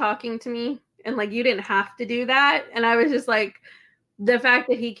like talking to me, and like you didn't have to do that, and I was just like, the fact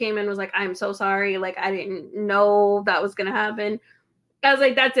that he came in was like, I'm so sorry, like I didn't know that was gonna happen. I was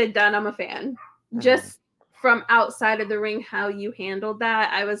like, that's it, done. I'm a fan. Just from outside of the ring, how you handled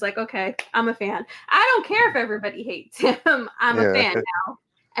that, I was like, okay, I'm a fan. I don't care if everybody hates him. I'm a fan now,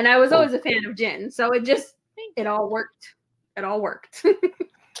 and I was always a fan of Jin, so it all worked. It all worked.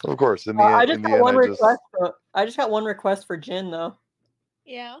 Of course. In the I end, just in the got end, one request. I just got one request for Jin though.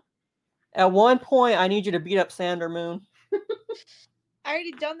 Yeah. At one point, I need you to beat up Sander Moon. I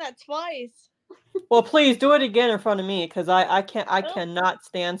already done that twice. Well, please do it again in front of me, because I cannot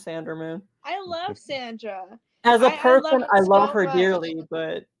stand Sander Moon. I love Sandra. As a I person, love I her love so her much. dearly,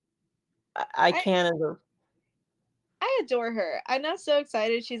 but I can't as a. I adore her. I'm not so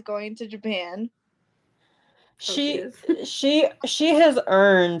excited she's going to Japan. She has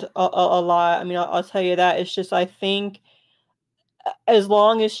earned a lot. I mean, I'll tell you that. It's just I think as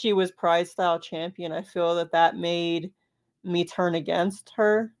long as she was Pride Style champion, I feel that made me turn against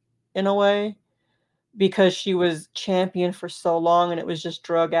her in a way, because she was champion for so long and it was just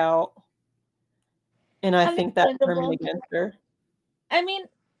drug out. And I think that turned me against her. I mean,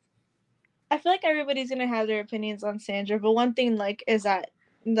 I feel like everybody's gonna have their opinions on Sandra, but one thing is that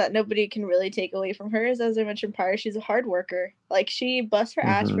nobody can really take away from her is, as I mentioned prior, she's a hard worker. Like, she busts her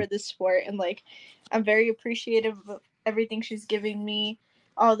ass for this sport, and like, I'm very appreciative of everything she's giving me,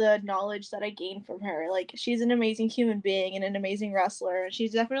 all the knowledge that I gained from her. Like, she's an amazing human being and an amazing wrestler, and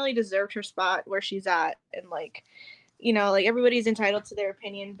she's definitely deserved her spot where she's at. And like, you know, like, everybody's entitled to their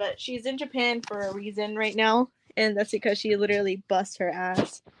opinion, but she's in Japan for a reason right now, and that's because she literally busts her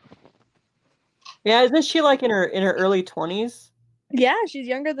ass. Yeah, isn't she like in her early 20s? Yeah, she's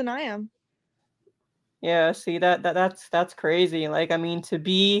younger than I am. Yeah, see that's crazy. Like, I mean, to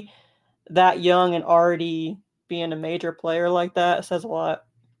be that young and already being a major player like that says a lot.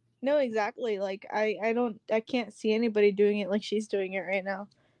 No, exactly. Like I can't see anybody doing it like she's doing it right now.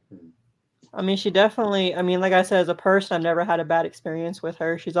 I mean, she definitely, I mean, like I said, as a person, I've never had a bad experience with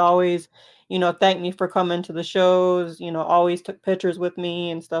her. She's always, thanked me for coming to the shows, always took pictures with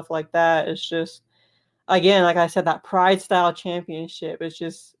me and stuff like that. It's just, again, like I said, that Pride Style Championship, it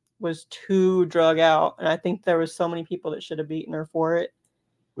just was too drug out. And I think there was so many people that should have beaten her for it.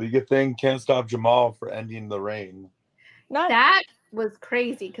 Well, you good thing can't stop Jamal for ending the reign. Not That was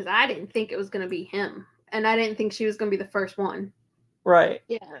crazy because I didn't think it was going to be him. And I didn't think she was going to be the first one. Right.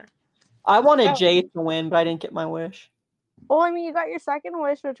 yeah. I wanted Oh. Jay to win, but I didn't get my wish. Well, I mean, you got your second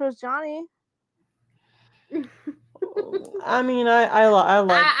wish, which was Johnny. I mean, I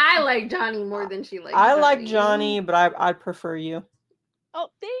like I like Johnny more than she likes I like Johnny, but I'd prefer you. Oh,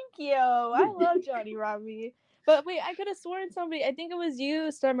 thank you. I love Johnny Robbie. But wait, I could have sworn somebody, I think it was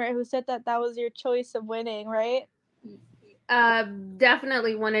you, Summer, who said that was your choice of winning, right?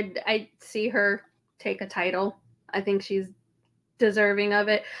 Definitely wanted I see her take a title. I think she's deserving of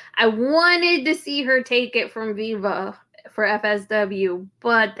it. I wanted to see her take it from Viva for FSW,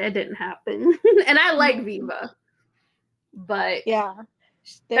 but that didn't happen. And I like Viva, but Yeah.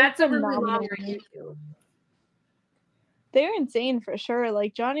 that's a really phenomenal. long reign too. They're insane for sure.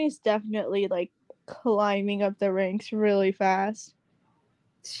 Like, Johnny's definitely, like, climbing up the ranks really fast.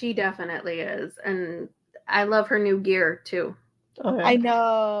 She definitely is, and I love her new gear too. Okay. I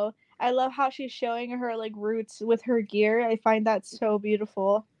know. I love how she's showing her, like, roots with her gear. I find that so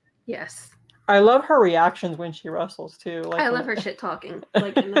beautiful. Yes, I love her reactions when she wrestles too. Like I love her shit talking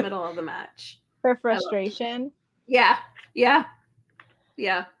like in the middle of the match. Her frustration. Yeah. And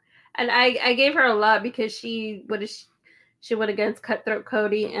I gave her a lot because she went against Cutthroat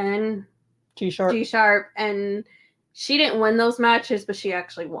Cody and G-Sharp. G-Sharp, and she didn't win those matches, but she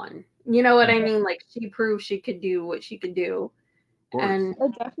actually won. You know what I mean? Like, she proved she could do what she could do. And,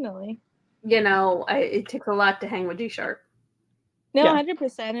 Oh, definitely. it takes a lot to hang with G-Sharp. No, Yeah.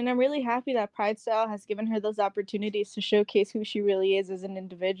 100%. And I'm really happy that Pride Style has given her those opportunities to showcase who she really is as an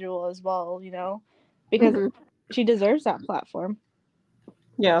individual as well, because Mhm. she deserves that platform.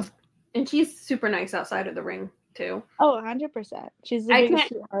 Yeah. And she's super nice outside of the ring, too. Oh, 100%. She's the I biggest can't-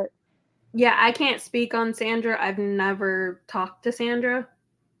 sweetheart. Yeah, I can't speak on Sandra. I've never talked to Sandra.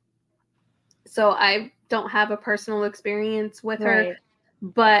 So I don't have a personal experience with her. Right.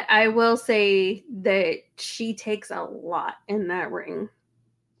 But I will say that she takes a lot in that ring.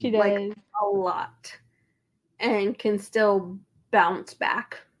 She does. Like, a lot. And can still bounce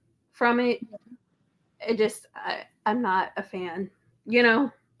back from it. I'm not a fan.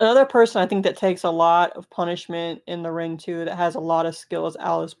 Another person I think that takes a lot of punishment in the ring too, that has a lot of skill, is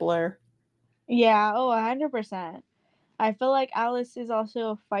Alice Blair. Yeah, 100%. I feel like Alice is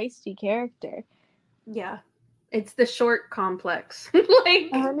also a feisty character. Yeah. It's the short complex. Like,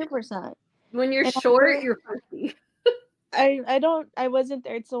 100%. when you're And I short, feel- you're funky. I wasn't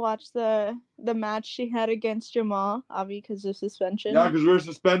there to watch the match she had against Jamal, obviously because of suspension. Yeah, because we're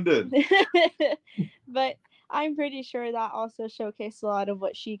suspended. But I'm pretty sure that also showcased a lot of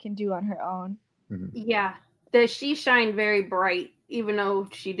what she can do on her own. Yeah. She shined very bright. Even though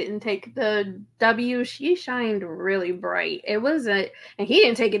she didn't take the W, she shined really bright. And he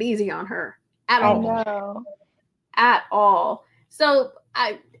didn't take it easy on her at I all. know. At all. So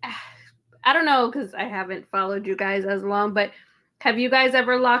I don't know, because I haven't followed you guys as long, but have you guys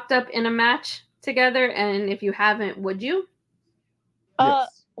ever locked up in a match together? And if you haven't, would you?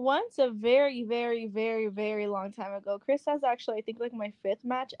 Yes. Once a very, very, very, very long time ago. Chris has actually, I think, like my 5th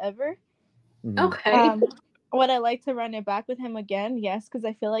match ever. Okay. Would I like to run it back with him again? Yes, because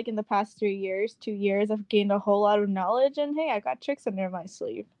I feel like in the past 2 years, I've gained a whole lot of knowledge, and hey, I got tricks under my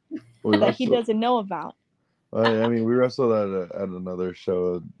sleeve that he doesn't know about. I mean, we wrestled at another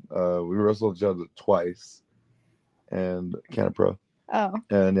show. We wrestled each other twice, and Canada Pro, Oh,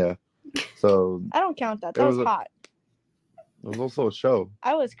 and yeah, so I don't count that. It That was was a- hot. it was also a show.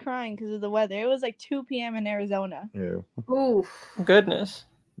 I was crying because of the weather. It was like 2 p.m. in Arizona. Yeah, Oof. Goodness.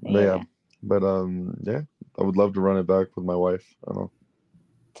 yeah. But yeah, I would love to run it back with my wife. I don't know.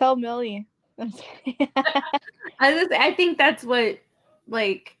 Tell Millie. I think that's what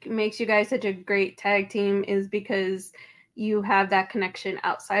makes you guys such a great tag team, is because you have that connection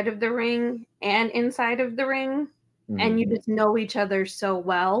outside of the ring and inside of the ring, and you just know each other so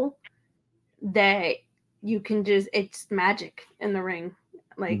well that you can it's magic in the ring.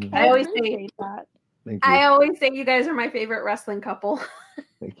 Like, Mhm. I always say, appreciate that. Thank you. I always say you guys are my favorite wrestling couple.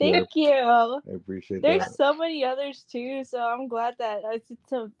 Thank you. Thank you. I appreciate There's that. so many others too, so I'm glad that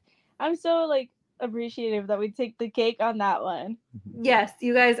I'm so like appreciative that we take the cake on that one. Yes,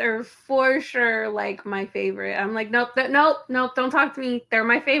 you guys are for sure like my favorite. I'm like, nope, nope, don't talk to me. They're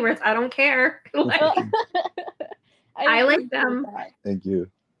my favorites. I don't care. Like, I like appreciate them. that. Thank you.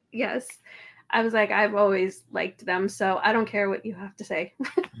 yes. I was like, I've always liked them, so I don't care what you have to say.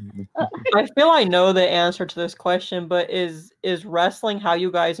 I feel I know the answer to this question, but is wrestling how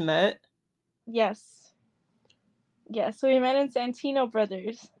you guys met? Yes. Yes, so we met in Santino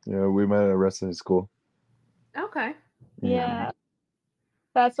Brothers. Yeah, we met at wrestling school. Okay. Yeah.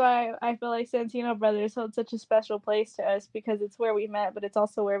 That's why I feel like Santino Brothers held such a special place to us, because it's where we met, but it's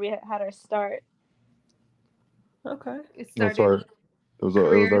also where we had our start. Okay. It That's started it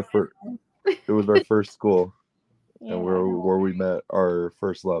was our first school, Yeah. and where we met our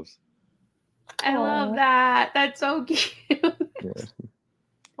first loves. I love that. That's so cute. Yeah.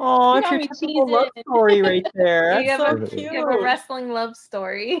 Oh, You it's got your me typical love cheesing. story right there. You That's have so a- cute. You have a wrestling love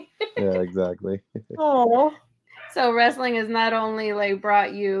story. Yeah, exactly. Oh, So wrestling has not only like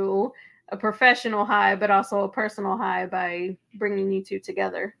brought you a professional high, but also a personal high by bringing you two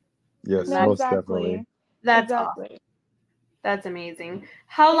together. Yes, No, most exactly. definitely. That's awesome. Exactly. That's amazing.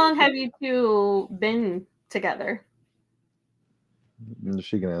 How long have you two been together?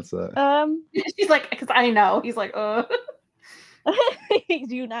 She can answer that. She's like, because I know. He's like,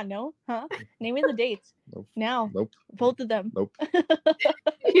 Do you not know? Huh? Name me the dates. Nope. Now. Nope. Both of them. Nope.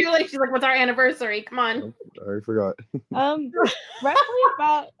 You're like, she's like, what's our anniversary? Come on. Nope. I already forgot.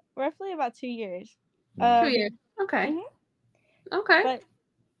 Roughly about 2 years. 2 years. Okay. Mhm. Okay. But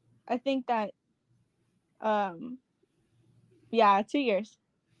I think that yeah, 2 years.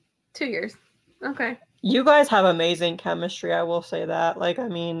 2 years. Okay. you guys have amazing chemistry. I will say that. Like, I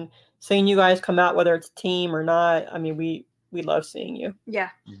mean, seeing you guys come out, whether it's team or not, I mean, we love seeing you. Yeah.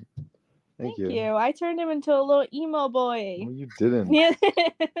 Thank Thank you. you. I turned him into a little emo boy. No, you didn't. Yeah.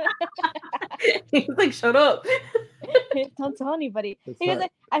 He's like, shut up. Don't tell anybody. It's Because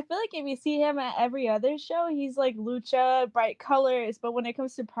not- I feel like if you see him at every other show, he's like lucha, bright colors. But when it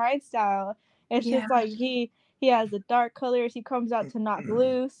comes to Pride Style, it's Yeah. just like he has the dark colors. He comes out to knock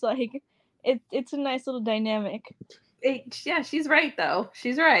loose. Like it's a nice little dynamic. Yeah, she's right though.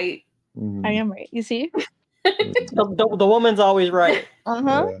 She's right. Mhm. I am right. You see? The woman's always right.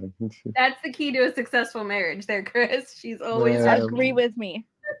 Uh-huh. Yeah. That's the key to a successful marriage there, Chris. She's always Yeah. right. Agree with me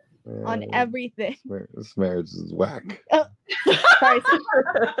on Yeah. everything. This marriage is whack. Sorry.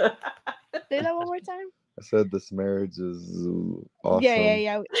 Say that one more time. I said this marriage is awesome.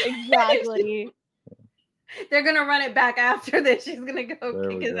 Yeah. Exactly. They're gonna run it back after this. She's gonna go There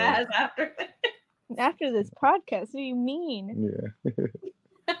kick we his go. ass after this. After this podcast, what do you mean? Yeah.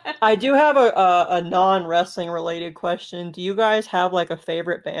 I do have a non-wrestling related question. Do you guys have like a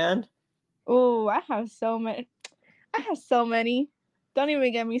favorite band? Oh, I have so many. Don't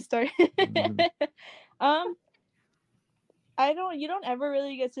even get me started. Mhm. You don't ever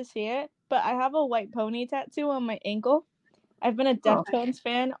really get to see it, but I have a white pony tattoo on my ankle. I've been a Deftones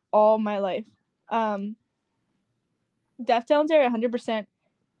fan all my life. Deftones are 100%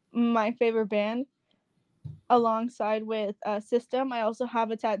 my favorite band, alongside with System. I also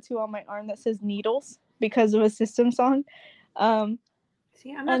have a tattoo on my arm that says Needles because of a System song.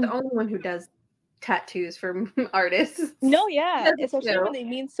 See, I'm not the only one who does tattoos for artists. No, yeah, That's especially cute. when they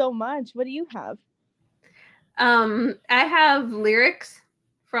mean so much. What do you have? I have lyrics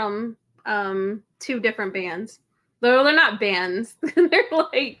from 2 different bands. They're not bands. They're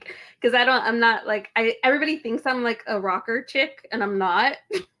like, because I'm not like, everybody thinks I'm like a rocker chick, and I'm not.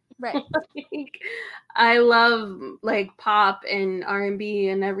 Right. Like, I love like pop and R&B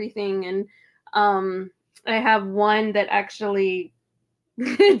and everything, and I have one that actually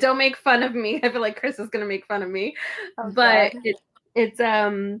don't make fun of me. I feel like Chris is gonna make fun of me, but it's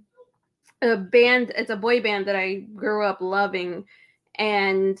a band. It's a boy band that I grew up loving,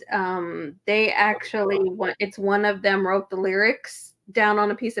 and they actually it's one of them wrote the lyrics down on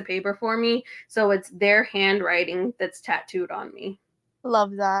a piece of paper for me, so it's their handwriting that's tattooed on me.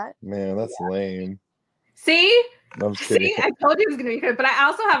 Love that. Man, that's lame. See? No, I'm just kidding. See, I told you it was gonna be good, but I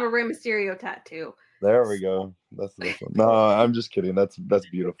also have a Rey Mysterio tattoo. There we go. That's this one. No, I'm just kidding. That's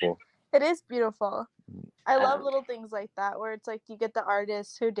beautiful. It is beautiful. I love Um, little things like that where it's like you get the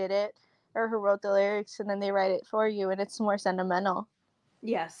artist who did it or who wrote the lyrics and then they write it for you and it's more sentimental.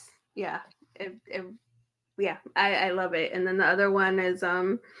 Yes. Yeah. Yeah. I love it. And then the other one is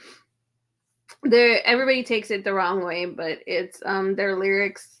everybody takes it the wrong way, but it's their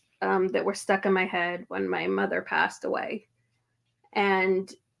lyrics that were stuck in my head when my mother passed away.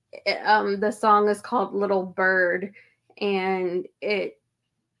 And the song is called Little Bird, and if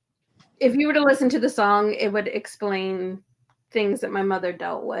you were to listen to the song, it would explain things that my mother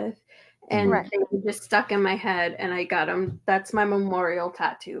dealt with. and Right. they were just stuck in my head, and I got them. That's my memorial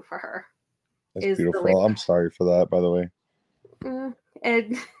tattoo for her. That's Is the beautiful. I'm sorry for that, by the way.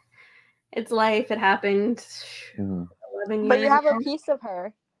 It, it's life. It happened 11 But you years have ago. a piece of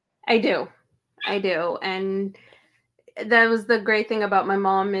her. I do. And that was the great thing about my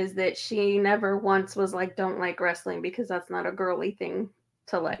mom, is that she never once was like, don't like wrestling, because that's not a girly thing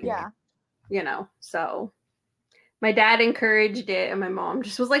to like. Yeah. You know, so my dad encouraged it, and my mom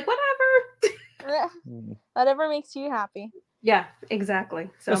just was like, whatever. Whatever makes you happy. Yeah, exactly.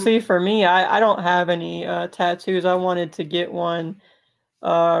 So See, for me, I don't have any tattoos. I wanted to get one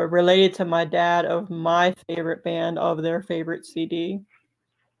related to my dad of my favorite band of their favorite CD.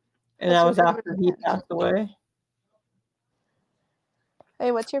 And that What's was your after favorite he band? passed away.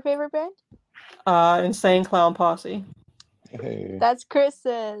 Hey, what's your favorite band? Insane Clown Posse. Hey, That's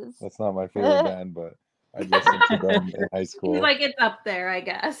Chris's. that's not my favorite band, but I listened to them in high school. he's like, it's up there, I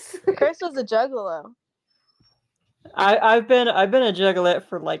guess. Chris was a juggalo. I've been a juggalette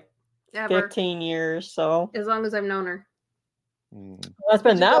for like Ever. 15 years, so As long as I've known her. that's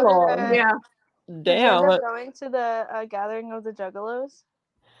been Did you that go to long. the- Yeah. Did you Damn. end up going to the gathering of the juggalos?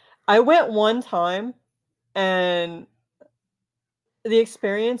 I went one time and the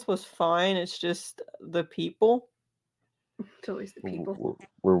experience was fine. It's just the people. It's always the people.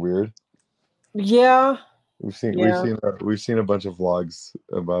 We're weird. Yeah. We've seen Yeah. we've seen a bunch of vlogs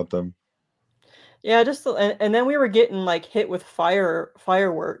about them. Yeah, just and then we were getting like hit with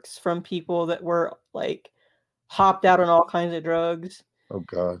fireworks from people that were like hopped out on all kinds of drugs. Oh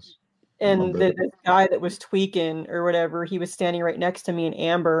gosh. And the guy that was tweaking or whatever, he was standing right next to me in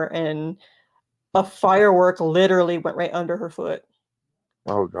Amber, and a firework literally went right under her foot.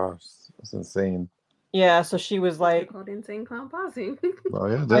 Oh gosh, that's insane. Yeah, so she was like, Called Insane Clown Posse. Oh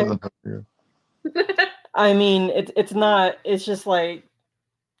yeah, definitely. I mean, it's not, it's just like,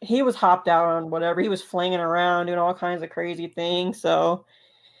 he was hopped out on whatever. He was flinging around, doing all kinds of crazy things. So,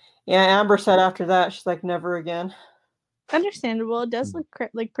 yeah, Amber said after that, she's like, never again. Understandable. It does look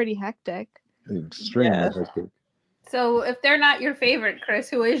like pretty hectic. Extremely Yeah. hectic. So if they're not your favorite, Chris,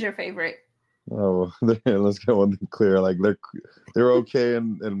 who is your favorite? Oh, let's get one thing clear. Like they're okay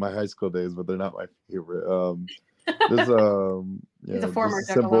in my high school days, but they're not my favorite. There's He's a former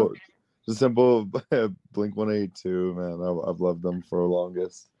just simple Blink 182, man. I've loved them for the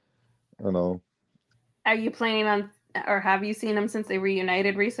longest. I know. Are you planning on, or have you seen them since they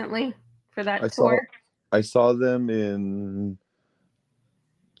reunited recently for that tour? I saw them in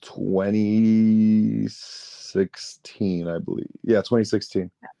 2016, I believe. Yeah, 2016.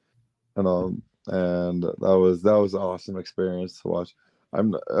 And that was an awesome experience to watch.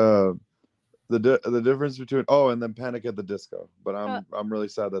 I'm the difference between and then Panic at the Disco, but I'm really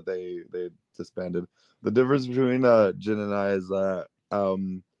sad that they disbanded. The difference between Jin and I is that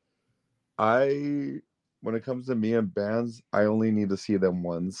when it comes to me and bands, I only need to see them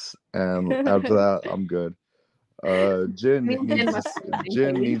once, and after that I'm good. Jin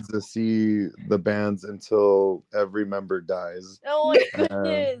needs to see the bands until every member dies. Oh my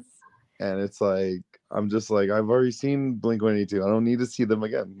goodness. And it's like, I'm just like, I've already seen Blink 182. I don't need to see them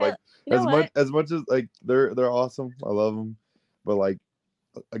again. Like as much as like they're awesome, I love them, but like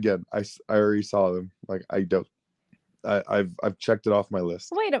again, I already saw them. Like I've checked it off my list.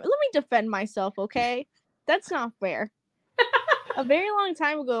 Wait a minute, let me defend myself, okay? That's not fair. A very long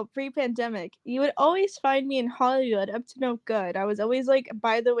time ago, pre-pandemic, you would always find me in Hollywood up to no good. I was always like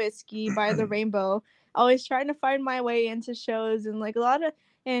by the whiskey, by the rainbow, always trying to find my way into shows, and like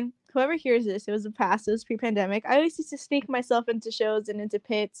and whoever hears this, it was the past, it was pre-pandemic. I always used to sneak myself into shows and into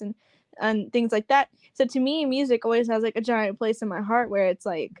pits and things like that. So to me, music always has like a giant place in my heart, where it's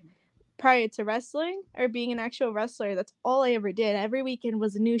like prior to wrestling or being an actual wrestler, that's all I ever did. Every weekend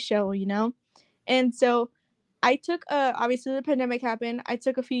was a new show, you know? And so I took obviously the pandemic happened. I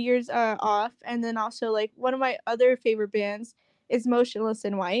took a few years off, and then also like one of my other favorite bands is Motionless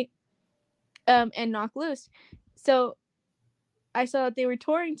in White, and Knock Loose. So I saw that they were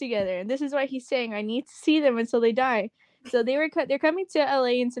touring together, and this is why he's saying I need to see them until they die. So they're coming to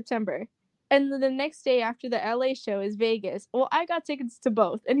LA in September, and the next day after the LA show is Vegas. Well, I got tickets to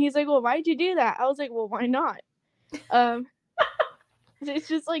both, and he's like, "Well, why'd you do that?" I was like, "Well, why not?" It's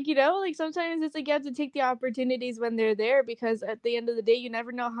just like, you know, like sometimes it's like you have to take the opportunities when they're there, because at the end of the day, you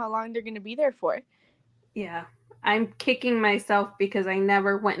never know how long they're going to be there for. Yeah. I'm kicking myself because I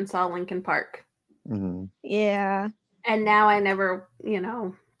never went and saw Linkin Park. Mm-hmm. Yeah. And now I never,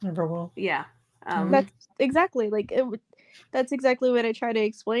 Never will. Yeah. That's exactly like that's exactly what I try to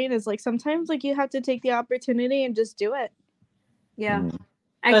explain, is like sometimes like you have to take the opportunity and just do it. Yeah. Mm-hmm.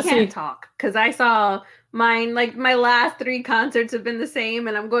 I Let's can't see. talk because I saw mine. Like my last 3 concerts have been the same,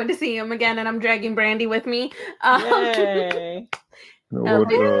 and I'm going to see them again, and I'm dragging Brandy with me. Yay. What,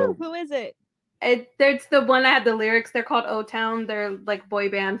 Woo! Who is it? It's the one I had the lyrics. They're called O Town. They're like boy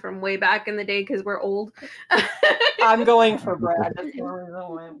band from way back in the day because we're old. I'm going for Brad. That's the only reason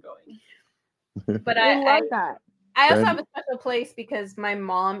why I'm going. But I I love that. also have a special place because my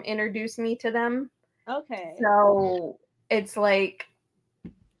mom introduced me to them. Okay. So it's like,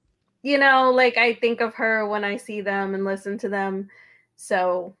 like I think of her when I see them and listen to them.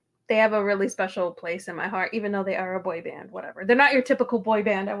 So they have a really special place in my heart, even though they are a boy band, whatever. They're not your typical boy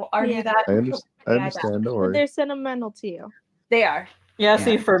band. I will argue Yeah. that. I understand. Don't But worry. they're sentimental to you. They are. Yeah,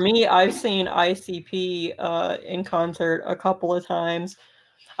 see, for me, I've seen ICP in concert a couple of times.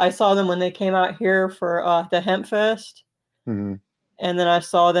 I saw them when they came out here for the Hemp Fest. Hmm. And then I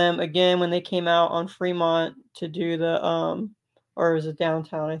saw them again when they came out on Fremont to do the or was it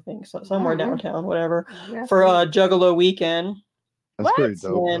downtown, I think. So somewhere downtown, whatever. Yeah. For Juggalo weekend. That's What? pretty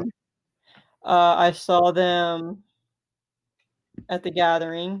dope. And I saw them at the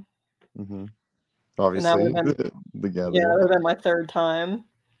Gathering. Hmm. And that Obviously, would've been- the gathering. Yeah, that would have been my 3rd time.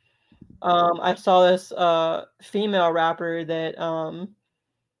 I saw this female rapper that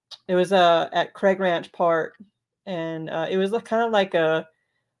it was at Craig Ranch Park, and it was kind of like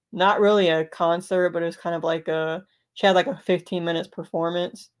not really a concert, but it was kind of like she had like a 15 minutes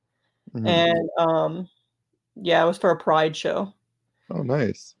performance. Mhm. And yeah, it was for a Pride show. Oh,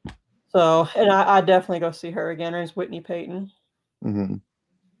 nice. So, and I definitely go see her again. Her name's Whitney Payton. Hmm.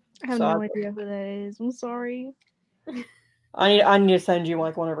 I have So no idea who that is. I'm sorry. I need to send you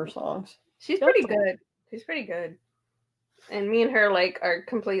like one of her songs. She's pretty good. She's pretty good. And me and her like are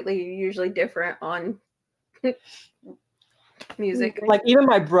completely usually different on music. Like even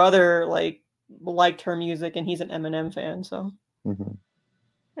my brother liked her music, and he's an Eminem fan. So Hmm.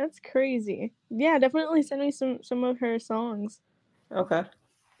 That's crazy. Yeah, definitely send me some of her songs. okay.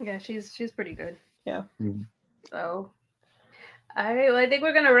 Yeah, she's pretty good. Yeah. Mhm. So I think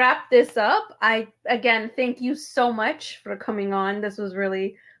we're gonna wrap this up. I again thank you so much for coming on. This was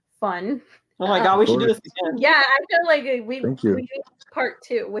really fun. Oh my God, we should do this course. again. Yeah, I feel like we Thank you. need part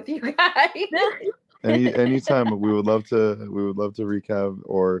 2 with you guys. Anytime we would love to recap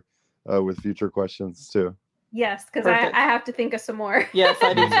or with future questions too. Yes, because I Perfect. have to think of some more. Yes,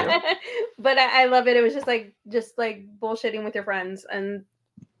 I do too. But I love it. It was just like bullshitting with your friends, and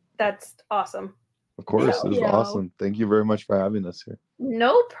that's awesome. Of course, it was Yeah. awesome. Thank you very much for having us here.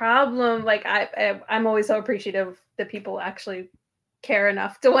 No problem. Like I'm always so appreciative that people actually care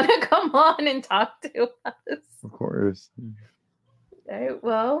enough to want to come on and talk to us. Of course. All right.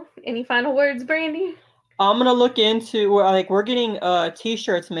 Well, any final words, Brandy? I'm gonna look into we're getting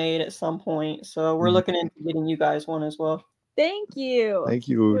t-shirts made at some point, so we're Mhm. looking into getting you guys one as well. Thank you. Thank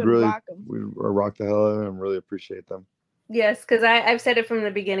you. We would really rock 'em. we rock the hell out of them and really appreciate them. Yes, because I've said it from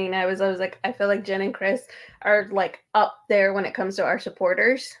the beginning. I was like, I feel like Jen and Chris are like up there when it comes to our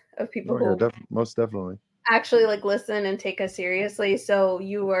supporters of people Oh, yeah, who most definitely. actually like listen and take us seriously. So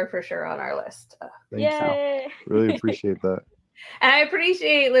you are for sure on our list. Thanks. Yay. Really appreciate that. And I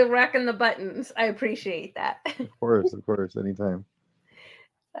appreciate like rocking the buttons. I appreciate that. Of course, anytime.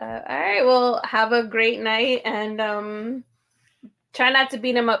 All right. Well, have a great night and try not to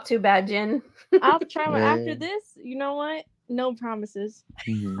beat him up too bad, Jen. I'll try my Yeah. after this. You know what? No promises.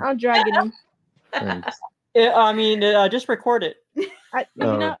 Mhm. I'm dragging him. Thanks. I mean, just record it. I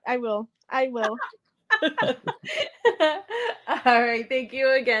will. I will. All right. Thank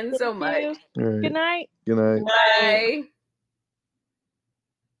you again so Thank much. you. All right. Good night. Good night. Bye.